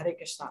 Your name, Hare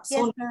Krishna.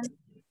 Yes,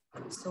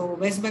 So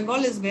West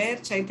Bengal is where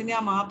Chaitanya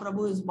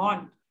Mahaprabhu is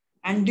born.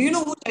 And do you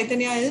know who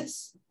Chaitanya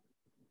is?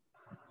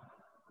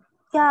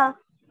 Yeah.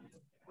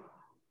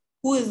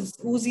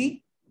 Who's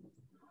he?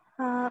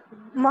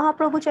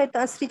 Mahaprabhu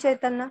Chaitanya, Sri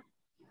Chaitanya.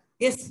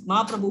 Yes,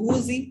 Mahaprabhu. Who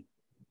is he?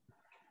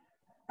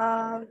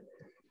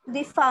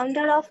 The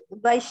founder of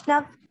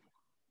Vaishnav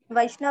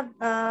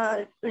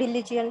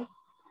religion.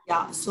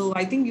 Yeah, so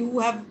I think you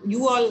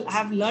all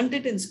have learned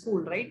it in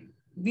school, right?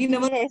 We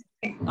never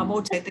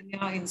about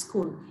Chaitanya in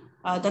school.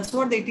 That's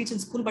what they teach in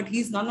school, but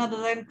he's none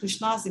other than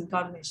Krishna's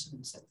incarnation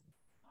himself.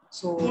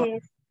 So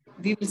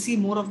we will see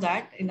more of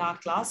that in our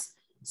class.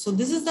 So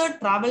this is the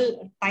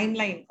travel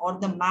timeline or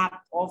the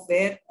map of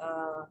where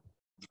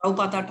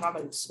Prabhupada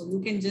travels. So you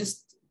can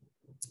just,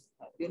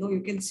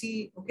 you can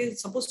see, okay,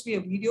 it's supposed to be a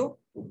video.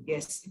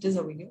 Yes, it is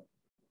a video.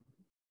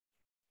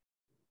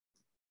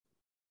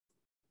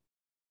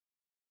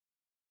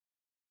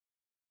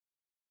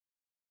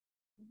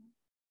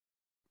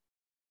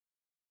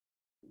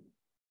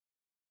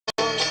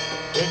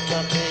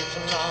 Krishna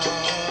Krishna,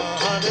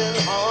 Hare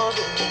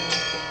Hare,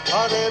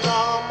 Hare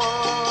Rama,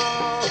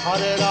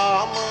 Hare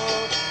Rama.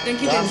 Thank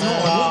you. There's no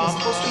audio. It's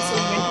supposed to be so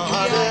we went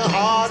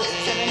to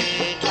India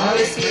in 1967.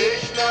 USA,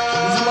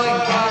 Lisbon in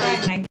Canada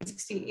in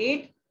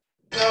 1968.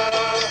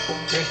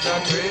 Krishna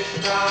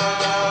Krishna,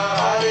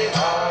 Hare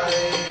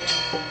Hare,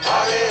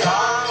 Hare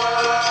Rama,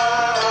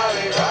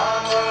 Hare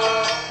Rama,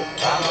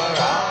 Rama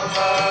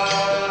Rama,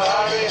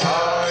 Hare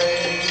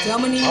Hare.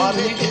 Germany,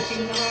 United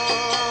Kingdom.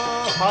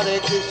 Hare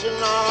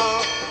Krishna,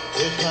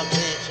 Krishna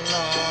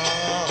Krishna,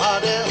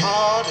 Hare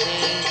Hare,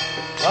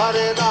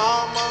 Hare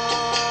Rama,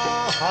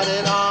 Hare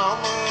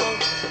Rama,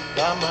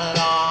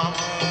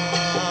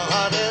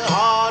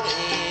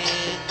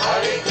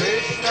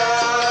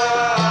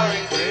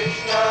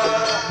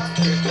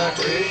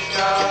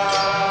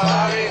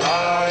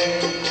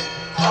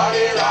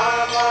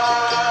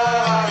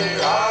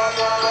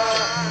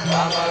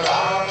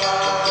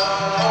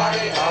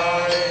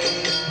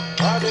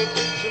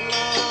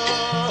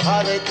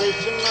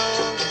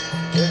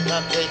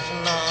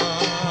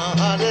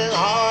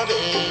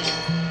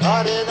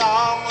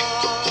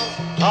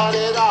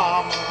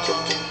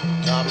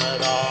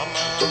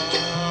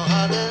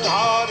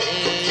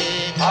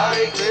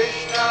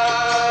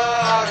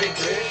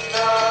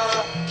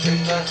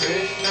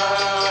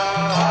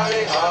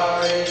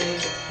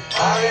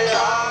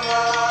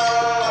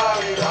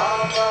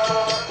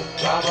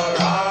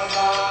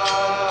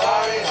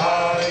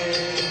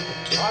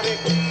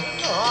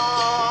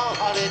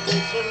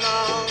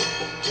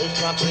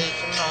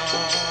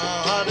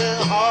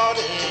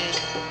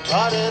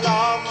 Hare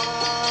Rama,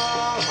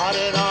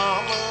 Hare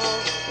Rama,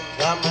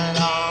 Rama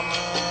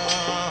Rama,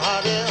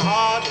 Hare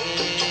Hare.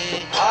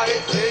 Hare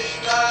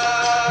Krishna,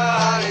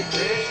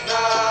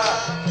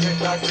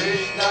 Krishna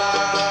Krishna,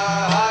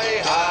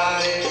 Hare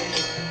Hare.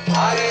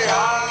 Hare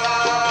Rama,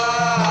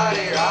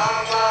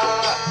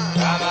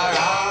 Rama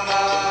Rama,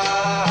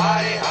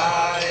 Hare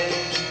Hare.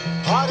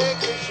 Hare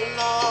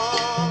Krishna,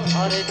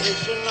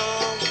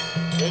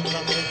 Krishna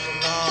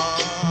Krishna,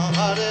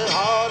 Hare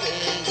Hare.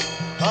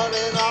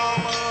 Hare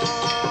Rama,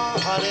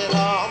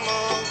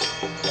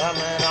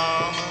 Rama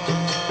Rama,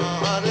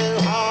 Hare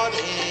Hare.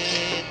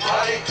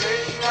 Hare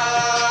Krishna,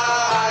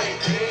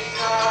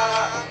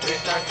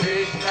 Krishna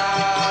Krishna,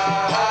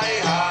 Hare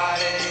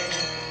Hare.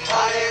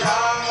 Hare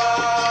Rama,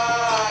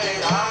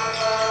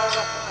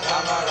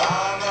 Rama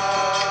Rama,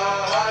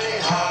 Hare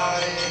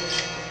Hare.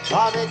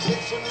 Hare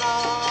Krishna,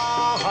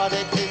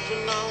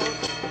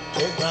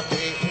 Krishna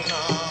Krishna,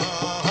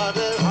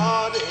 Hare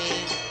Hare.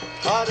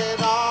 Hare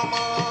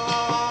Rama,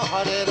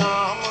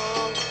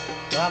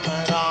 Rama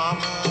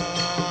Rama,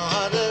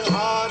 Hare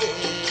Hare.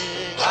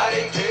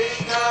 Hare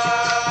Krishna,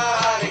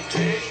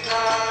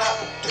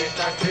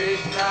 Krishna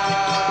Krishna,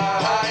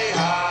 Hare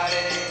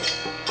Hare.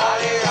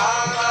 Hare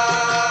Rama,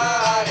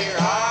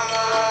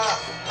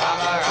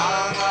 Rama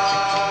Rama,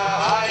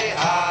 Hare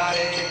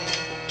Hare.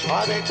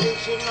 Hare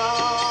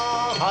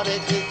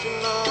Krishna,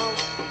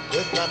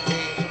 Krishna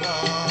Krishna,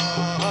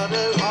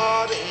 Hare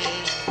Hare.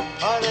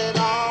 Hare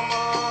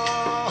Rama,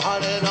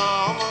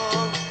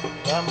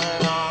 Rama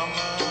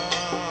Rama,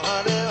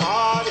 Hare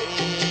Hare.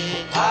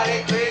 Hare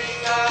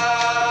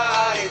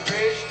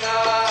Krishna,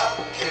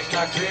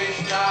 Krishna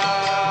Krishna,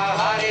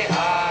 Hare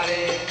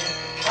Hare.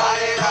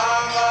 Hare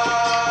Rama,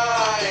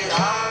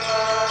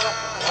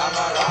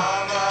 Rama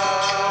Rama,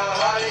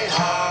 Hare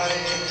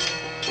Hare.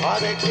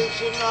 Hare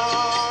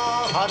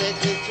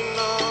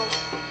Krishna,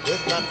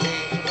 Krishna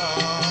Krishna,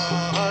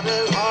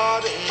 Hare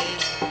Hare.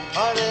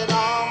 Hare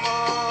Rama,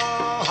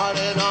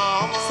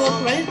 Rama. So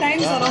 12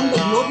 times around the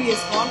globe he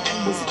has gone and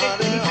visited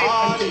 25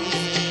 countries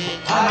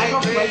in a matter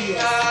of 12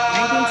 years,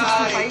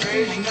 1965 to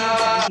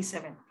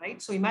 1977, right?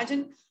 So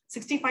imagine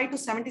 65 to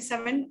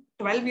 77,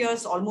 12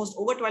 years, almost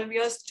over 12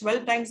 years,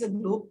 12 times the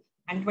globe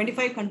and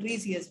 25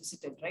 countries he has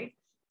visited, right?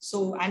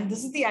 So, and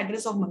this is the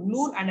address of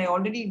Mangalore, and I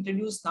already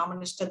introduced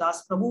Namanishta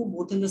Das Prabhu,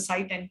 both in the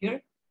site and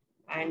here.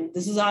 And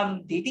this is our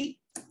deity.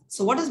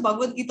 So what is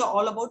Bhagavad Gita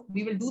all about?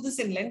 We will do this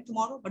in length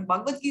tomorrow, but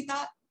Bhagavad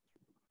Gita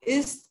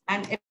is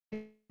an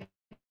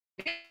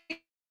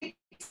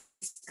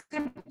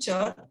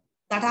scripture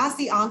that has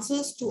the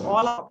answers to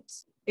all our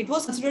problems. It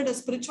was considered a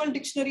spiritual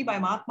dictionary by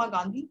Mahatma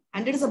Gandhi,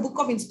 and it is a book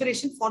of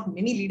inspiration for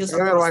many leaders.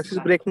 Your voice is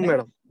breaking,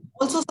 madam.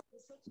 Also,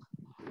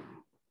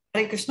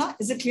 Hare Krishna,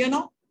 is it clear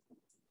now?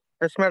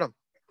 Yes, madam.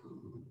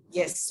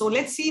 Yes. So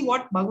let's see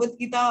what Bhagavad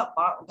Gita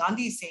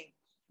Gandhi is saying.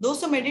 Those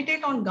who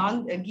meditate on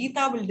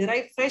Gita will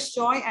derive fresh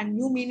joy and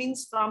new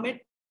meanings from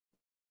it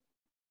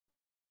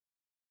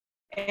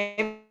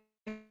every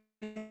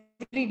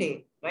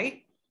day,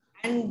 right?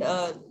 And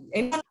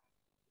can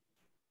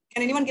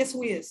anyone guess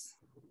who he is?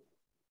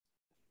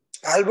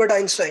 Albert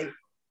Einstein.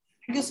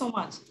 Thank you so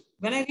much.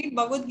 When I read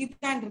Bhagavad Gita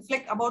and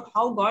reflect about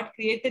how God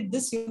created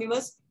this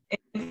universe,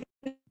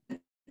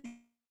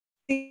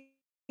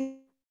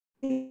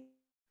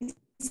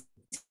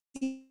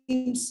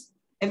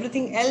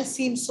 everything else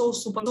seems so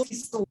super.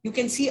 So you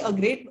can see a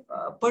great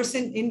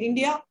person in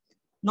India,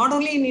 not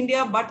only in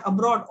India, but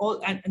abroad,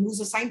 and who's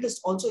a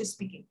scientist also is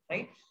speaking,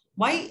 right?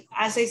 Why,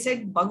 as I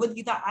said, Bhagavad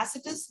Gita as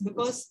it is,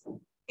 because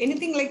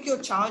anything like your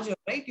charger,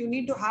 right? You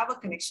need to have a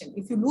connection.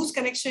 If you lose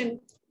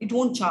connection, it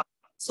won't charge.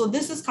 So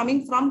this is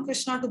coming from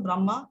Krishna to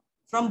Brahma,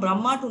 from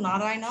Brahma to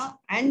Narayana,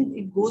 and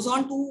it goes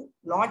on to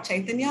Lord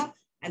Chaitanya,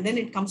 and then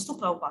it comes to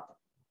Prabhupada,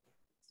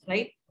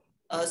 right?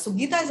 So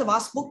Gita is a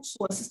vast book.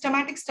 So a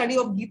systematic study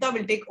of Gita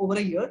will take over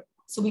a year.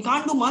 So we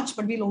can't do much,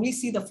 but we'll only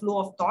see the flow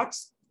of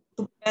thoughts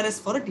to prepare us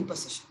for a deeper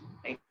session,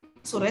 right?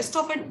 So rest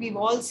of it, we've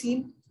all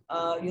seen,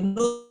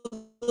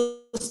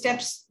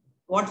 steps,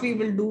 what we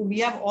will do. We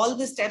have all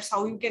the steps,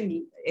 how you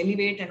can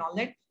elevate and all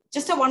that.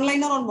 Just a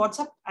one-liner on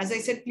WhatsApp. As I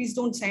said, please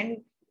don't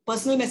send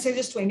personal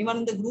messages to anyone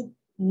in the group,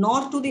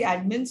 nor to the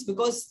admins,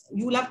 because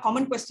you will have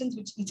common questions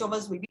which each of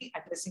us will be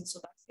addressing. So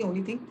that's the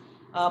only thing.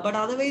 But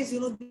otherwise,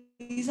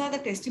 these are the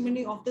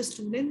testimony of the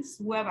students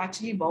who have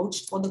actually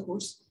vouched for the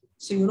course.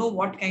 So you know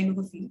what kind of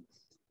a feel.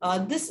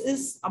 This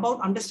is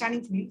about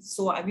understanding feels.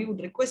 So we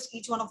would request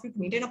each one of you to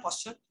maintain a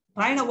posture.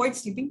 Try and avoid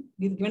sleeping.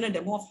 We've given a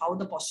demo of how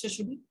the posture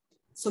should be.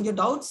 So your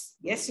doubts,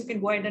 yes, you can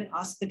go ahead and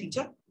ask the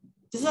teacher.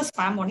 This is a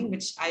spam warning,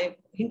 which I have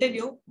hinted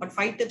you, but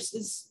 5 tips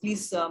is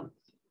please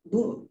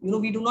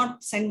we do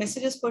not send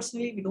messages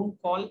personally. We don't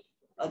call.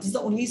 This is the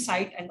only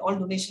site, and all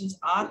donations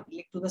are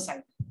linked to the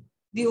site.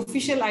 The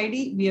official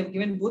ID, we have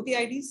given both the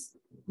IDs.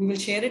 We will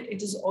share it.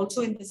 It is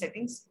also in the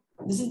settings.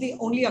 This is the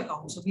only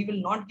account. So we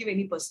will not give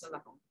any personal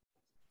account.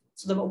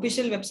 So the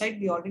official website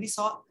we already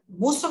saw.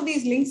 Most of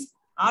these links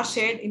are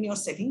shared in your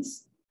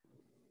settings.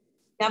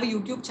 We have a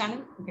YouTube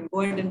channel. You can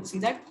go ahead and see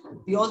that.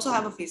 We also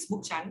have a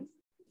Facebook channel.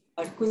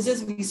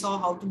 Quizzes we saw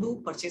how to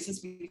do,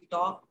 purchases we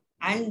taught,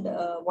 and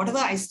whatever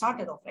I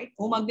started off, right?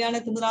 Om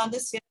Agyana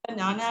Timurandasya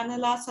Jnanana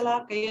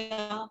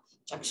Lasalakaya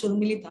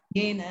Chakshurmilita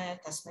Yena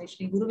Tasmai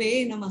Shri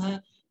Guruve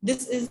Namaha.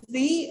 This is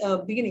the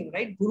beginning,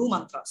 right? Guru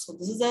mantra. So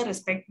this is the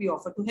respect we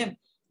offer to him.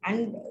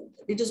 And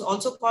it is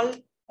also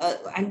called,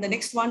 and the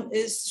next one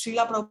is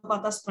Srila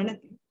Prabhupada's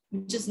Pranati,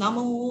 which is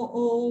Namo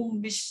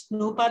Om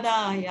Vishnu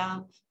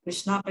Padaya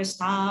Krishna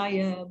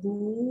Prasthaya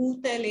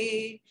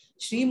Bhutale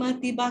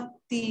Srimati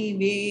Bhakti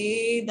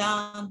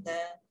Vedanta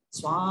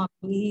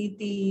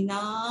Swamiti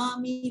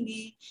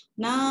Namini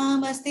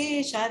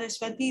Namaste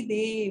Saraswati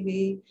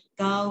Devi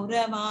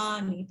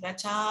Gauravani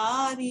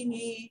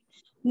Pracharini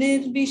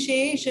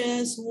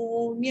Nirvishesha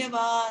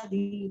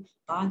Sunyavadi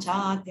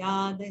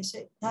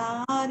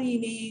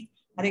Panchatyadasharini.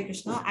 Hare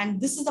Krishna. And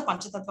this is the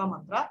Panchatattva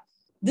mantra.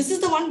 This is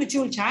the one which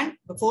you will chant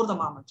before the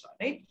Maha mantra,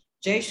 right?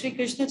 Jai Shri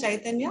Krishna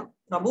Chaitanya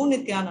Prabhu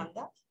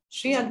Nityananda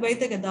Shri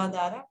Advaita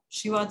Gadadara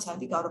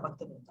Shivachadi Gaura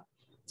Bhakta Vrinda.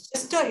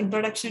 Just an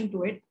introduction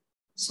to it.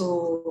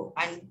 So,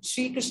 and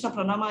Shri Krishna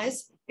Pranama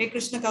is Hey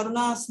Krishna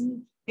Karuna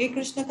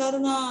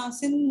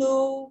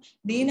Sindhu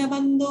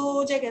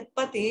Dinabandho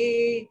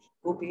Jagatpate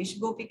Gopish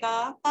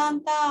Gopika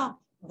Kanta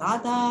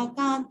Radha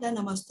Kanta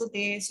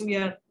Namastute. So we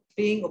are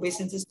paying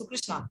obeisances to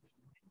Krishna.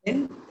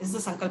 Then is the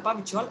Sankalpa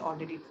which you all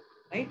already do,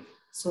 right?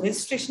 So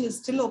registration is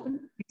still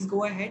open. Please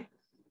go ahead.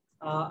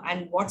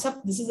 And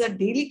WhatsApp, this is a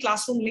daily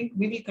classroom link.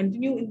 We will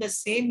continue in the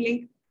same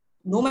link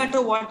no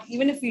matter what.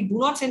 Even if we do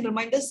not send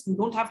reminders, you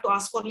don't have to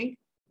ask for link.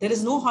 There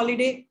is no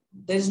holiday.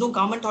 There is no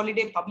government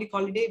holiday, public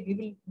holiday. We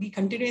will be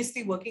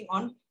continuously working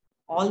on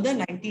all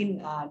the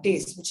 19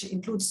 days, which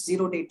includes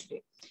 0 day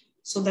today.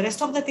 So the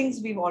rest of the things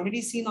we've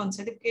already seen on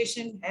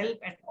certification, help,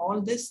 and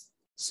all this.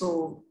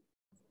 So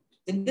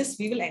with this,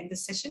 we will end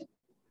this session.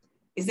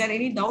 Is there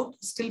any doubt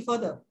still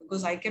further?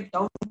 Because I kept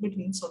doubts in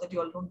between so that you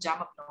all don't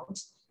jam up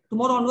doubts.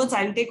 Tomorrow onwards,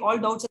 I'll take all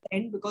doubts at the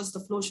end because the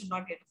flow should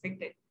not get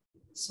affected.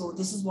 So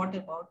this is what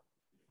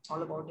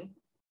all about it.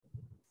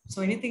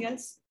 So anything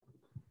else?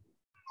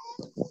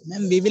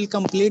 Ma'am, we will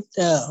complete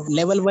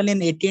level 1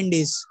 in 18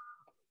 days.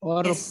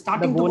 Or yes,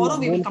 starting tomorrow,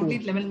 we will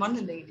complete level 1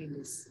 in the 18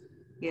 days.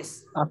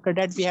 Yes. After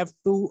that, we have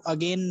to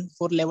again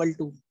for level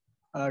 2.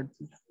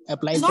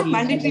 Apply. It's not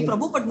mandatory,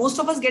 Prabhu, but most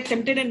of us get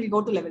tempted and we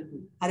go to level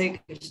 2. Hare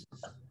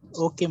Krishna.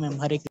 Okay, ma'am.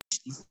 Hare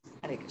Krishna.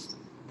 Hare Krishna.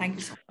 Thank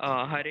you so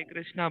much. Hare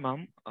Krishna,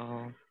 ma'am.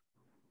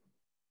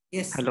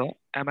 Yes. Hello,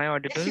 am I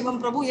audible? Yes,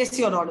 Shivam Prabhu. Yes,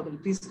 you are audible.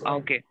 Please go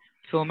ahead. Okay.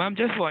 So, ma'am,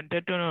 just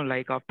wanted to know,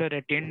 like, after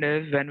 18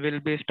 days, when we'll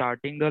be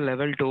starting the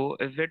level 2,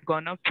 is it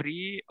gonna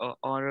free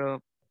or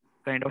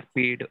kind of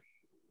paid?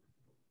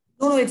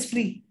 No, it's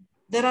free.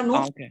 There are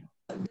no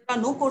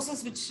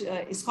courses which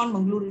ISKCON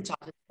Mangaluru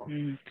charges for.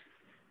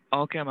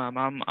 Okay,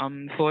 ma'am.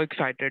 I'm so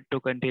excited to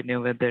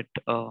continue with it.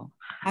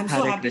 I'm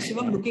so happy,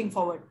 Shivam. Looking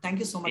forward. Thank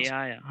you so much.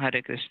 Yeah.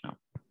 Hare Krishna.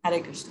 Hare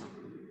Krishna.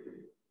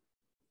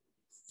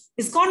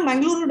 ISKCON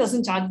Mangaluru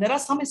doesn't charge. There are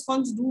some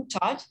ISKCONs do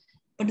charge,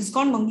 but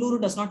ISKCON Mangaluru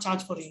does not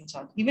charge for any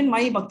charge. Even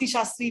my Bhakti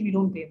Shastri, we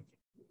don't pay.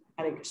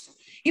 Hare Krishna.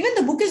 Even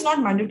the book is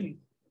not mandatory.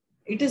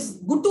 It is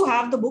good to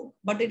have the book,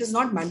 but it is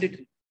not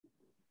mandatory.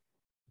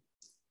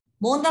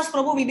 Mohandas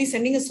Prabhu will be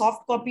sending a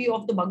soft copy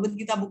of the Bhagavad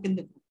Gita book in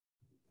the group.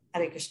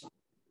 Hare Krishna.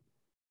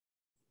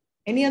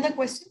 Any other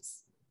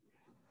questions?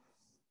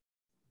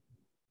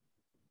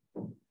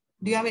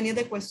 Do you have any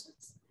other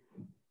questions?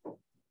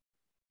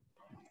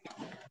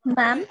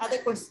 Ma'am? Other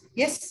questions?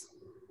 Yes.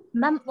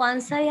 Ma'am,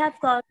 once I have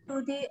gone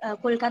to the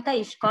Kolkata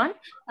ISKCON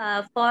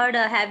for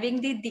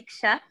having the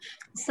Diksha.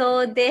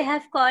 So they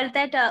have called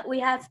that we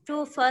have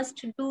to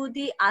first do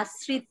the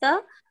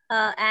Ashrita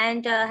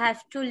and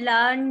have to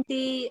learn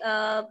the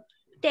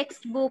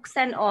textbooks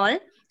and all.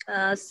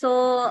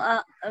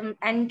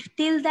 And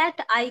till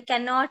that I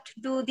cannot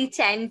do the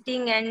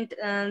chanting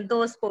and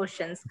those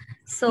portions.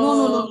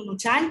 So no.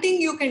 Chanting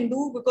you can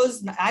do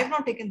because I have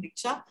not taken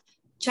Diksha.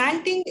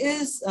 Chanting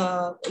is,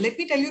 let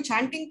me tell you,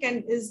 chanting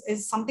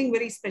is something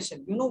very special.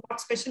 You know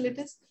what special it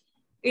is?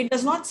 It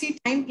does not see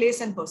time, place,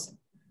 and person.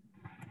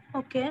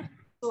 Okay.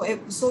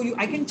 So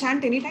I can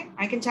chant anytime.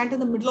 I can chant in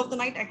the middle of the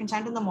night. I can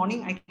chant in the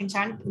morning. I can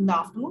chant in the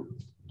afternoon.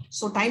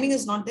 So timing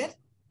is not there.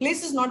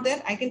 Place is not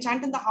there. I can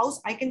chant in the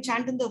house. I can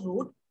chant in the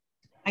road.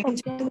 I can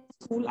chant in the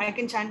school. I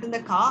can chant in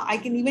the car. I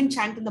can even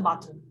chant in the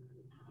bathroom.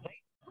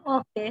 Right?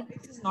 Okay.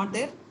 Place is not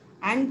there.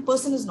 And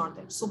person is not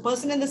there. So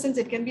person in the sense,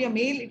 it can be a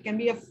male, it can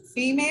be a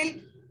female,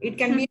 it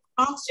can be a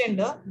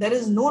transgender. There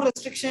is no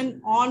restriction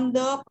on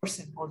the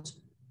person also.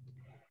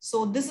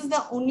 So this is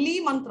the only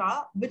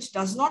mantra which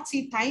does not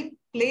see time,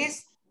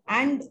 place,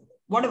 and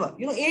whatever,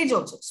 age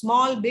also,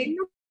 small, big.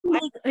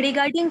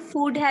 Regarding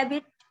food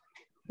habit?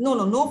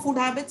 No food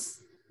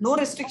habits, no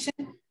restriction.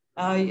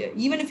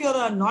 Even if you're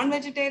a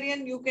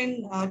non-vegetarian, you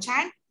can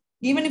chant.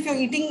 Even if you're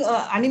eating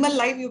animal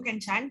live, you can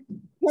chant.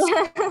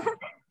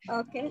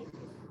 Okay.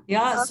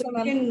 Yeah, okay, so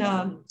you can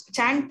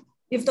chant.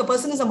 If the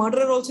person is a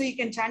murderer also, he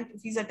can chant.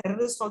 If he's a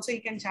terrorist also, he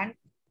can chant.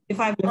 If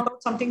I've left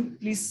out something,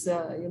 please,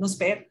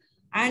 spare.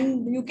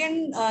 And you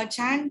can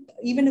chant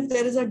even if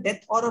there is a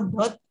death or a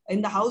birth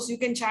in the house. You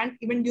can chant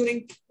even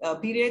during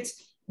periods.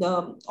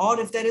 or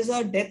if there is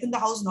a death in the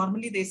house,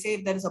 normally they say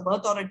if there is a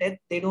birth or a death,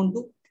 they don't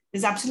do.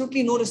 There's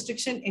absolutely no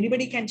restriction.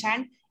 Anybody can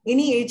chant,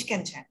 any age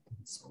can chant.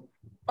 So,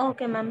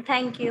 okay, ma'am.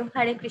 Thank you.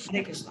 Hare Krishna.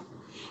 Hare Krishna.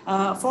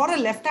 For a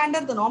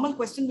left-hander, the normal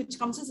question which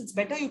comes is, it's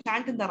better you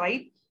chant in the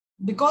right,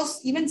 because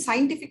even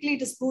scientifically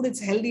it is proved it's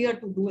healthier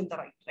to do in the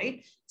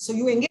right? So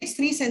you engage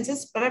 3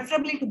 senses,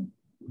 preferably to,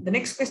 the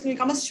next question will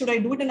come is, should I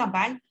do it in a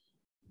band?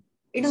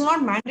 It is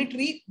not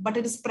mandatory, but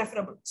it is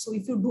preferable. So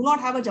if you do not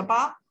have a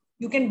japa,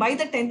 you can buy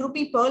the 10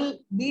 rupee pearl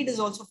bead is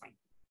also fine.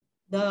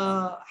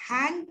 The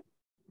hand,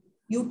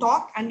 you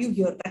talk and you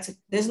hear, that's it.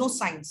 There's no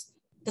science.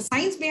 The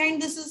science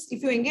behind this is,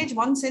 if you engage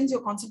 1 sense,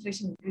 your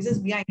concentration increases.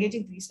 We are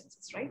engaging 3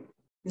 senses, right?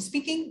 You're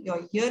speaking,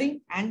 you're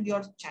hearing, and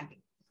you're chanting.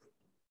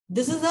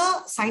 This is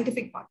the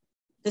scientific part.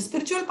 The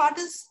spiritual part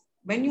is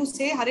when you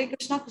say Hare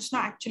Krishna, Krishna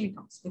actually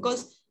comes,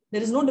 because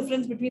there is no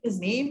difference between his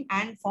name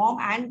and form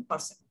and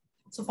person.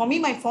 So for me,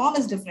 my form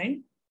is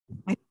different.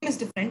 My name is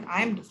different.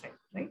 I am different,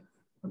 right?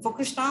 But for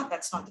Krishna,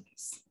 that's not the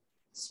case.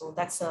 So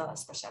that's a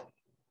specialty.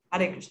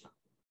 Hare Krishna.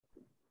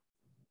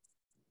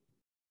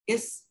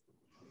 Yes.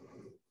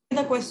 Any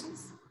other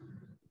questions?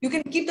 You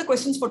can keep the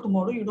questions for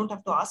tomorrow. You don't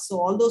have to ask.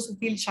 So all those who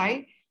feel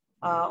shy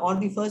or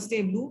the first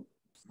day blue.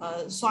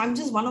 So I'm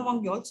just one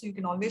among you all. So you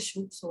can always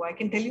shoot. So I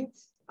can tell you,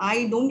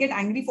 I don't get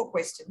angry for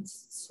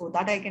questions. So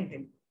that I can tell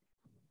you.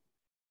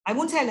 I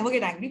won't say I never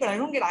get angry, but I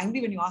don't get angry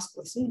when you ask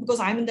questions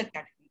because I'm in that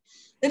category.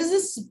 There is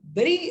this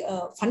very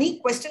funny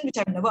question which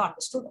I've never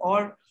understood,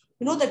 or,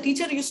 you know, the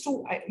teacher used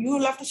to, you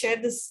will have to share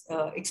this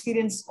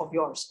experience of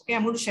yours. Okay,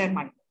 I'm going to share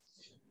mine.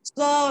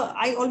 So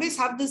I always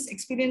have this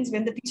experience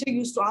when the teacher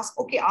used to ask,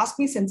 okay, ask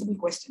me sensible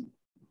question.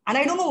 And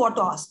I don't know what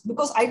to ask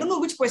because I don't know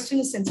which question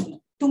is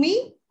sensible. To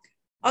me,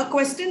 a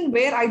question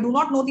where I do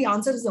not know the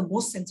answer is the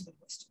most sensible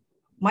question.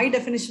 My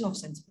definition of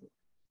sensible.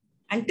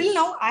 Until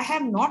now, I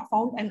have not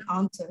found an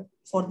answer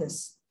for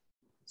this.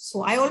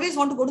 So I always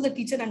want to go to the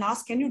teacher and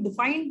ask, can you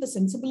define the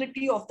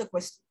sensibility of the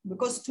question?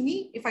 Because to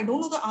me, if I don't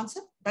know the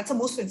answer, that's the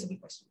most sensible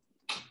question.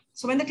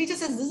 So when the teacher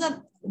says,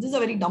 this is a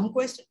very dumb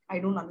question, I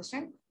don't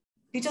understand.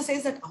 Teacher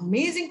says that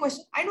amazing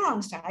question, I don't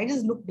understand. I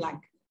just look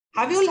blank.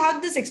 Have you all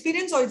had this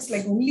experience, or it's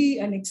like only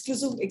an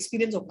exclusive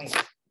experience of mine?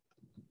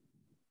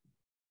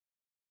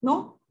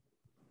 No?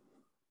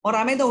 Or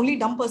am I the only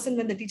dumb person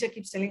when the teacher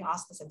keeps telling,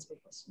 ask the sensible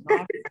question?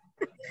 No.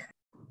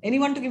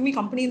 Anyone to give me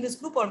company in this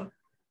group? Or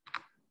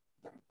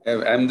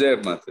I'm there,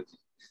 Mataji.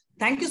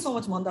 Thank you so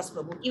much, Mohandas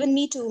Prabhu. Even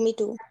me too, me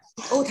too.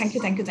 Oh, thank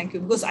you.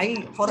 Because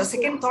I, for a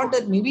second, thought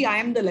that maybe I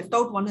am the left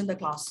out one in the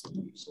class.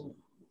 So,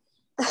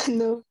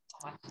 No.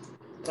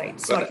 Right.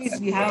 So at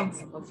least we have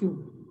a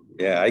few.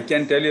 Yeah, I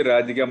can tell you,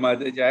 Radhika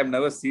Mataji, I have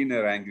never seen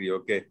her angry,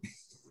 okay?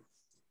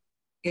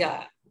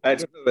 Yeah. I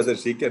don't know whether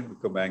she can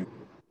become angry.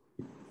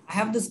 I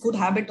have this good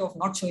habit of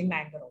not showing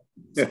my anger.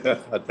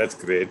 That's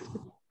great.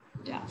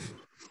 Yeah.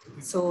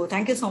 So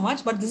thank you so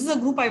much. But this is a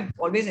group I've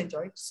always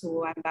enjoyed.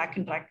 So I'm back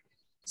in track.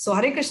 So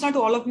Hare Krishna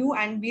to all of you,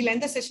 and we'll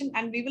end the session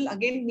and we will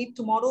again meet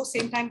tomorrow,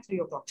 same time, 3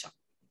 o'clock sharp.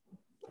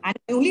 And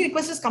my only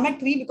request is come at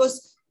 3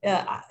 because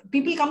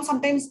people come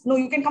sometimes. No,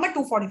 you can come at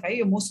 2:45.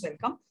 You're most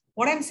welcome.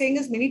 What I'm saying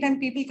is many times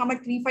people come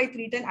at 3:05,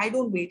 3:10. I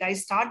don't wait. I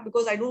start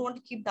because I don't want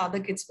to keep the other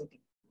kids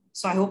waiting.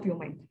 So I hope you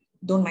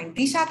don't mind.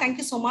 Disha, thank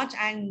you so much.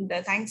 And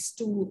thanks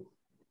to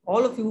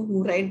all of you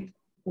who read,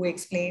 who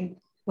explained,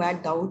 who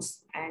had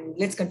doubts, and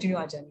let's continue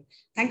our journey.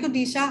 Thank you,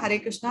 Disha. Hare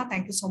Krishna.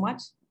 Thank you so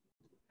much.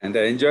 And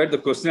I enjoyed the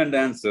question and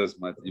answers,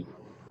 Mataji.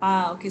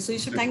 Okay. So you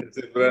should thank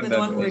the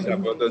one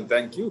who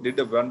Thank you. Did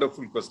a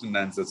wonderful question and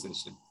answer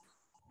session.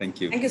 Thank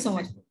you. Thank you so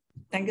much.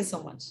 Thank you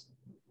so much.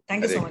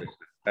 Thank you so much.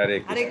 Hare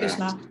Krishna. Hare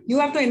Krishna. You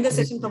have to end the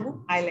session,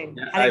 Prabhu. I'll end.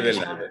 Yeah, I will.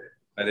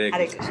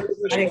 Hare Krishna.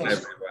 Hare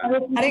Krishna.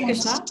 Hare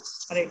Krishna.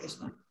 Hare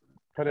Krishna.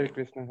 Hare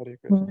Krishna. Hare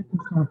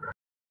Krishna.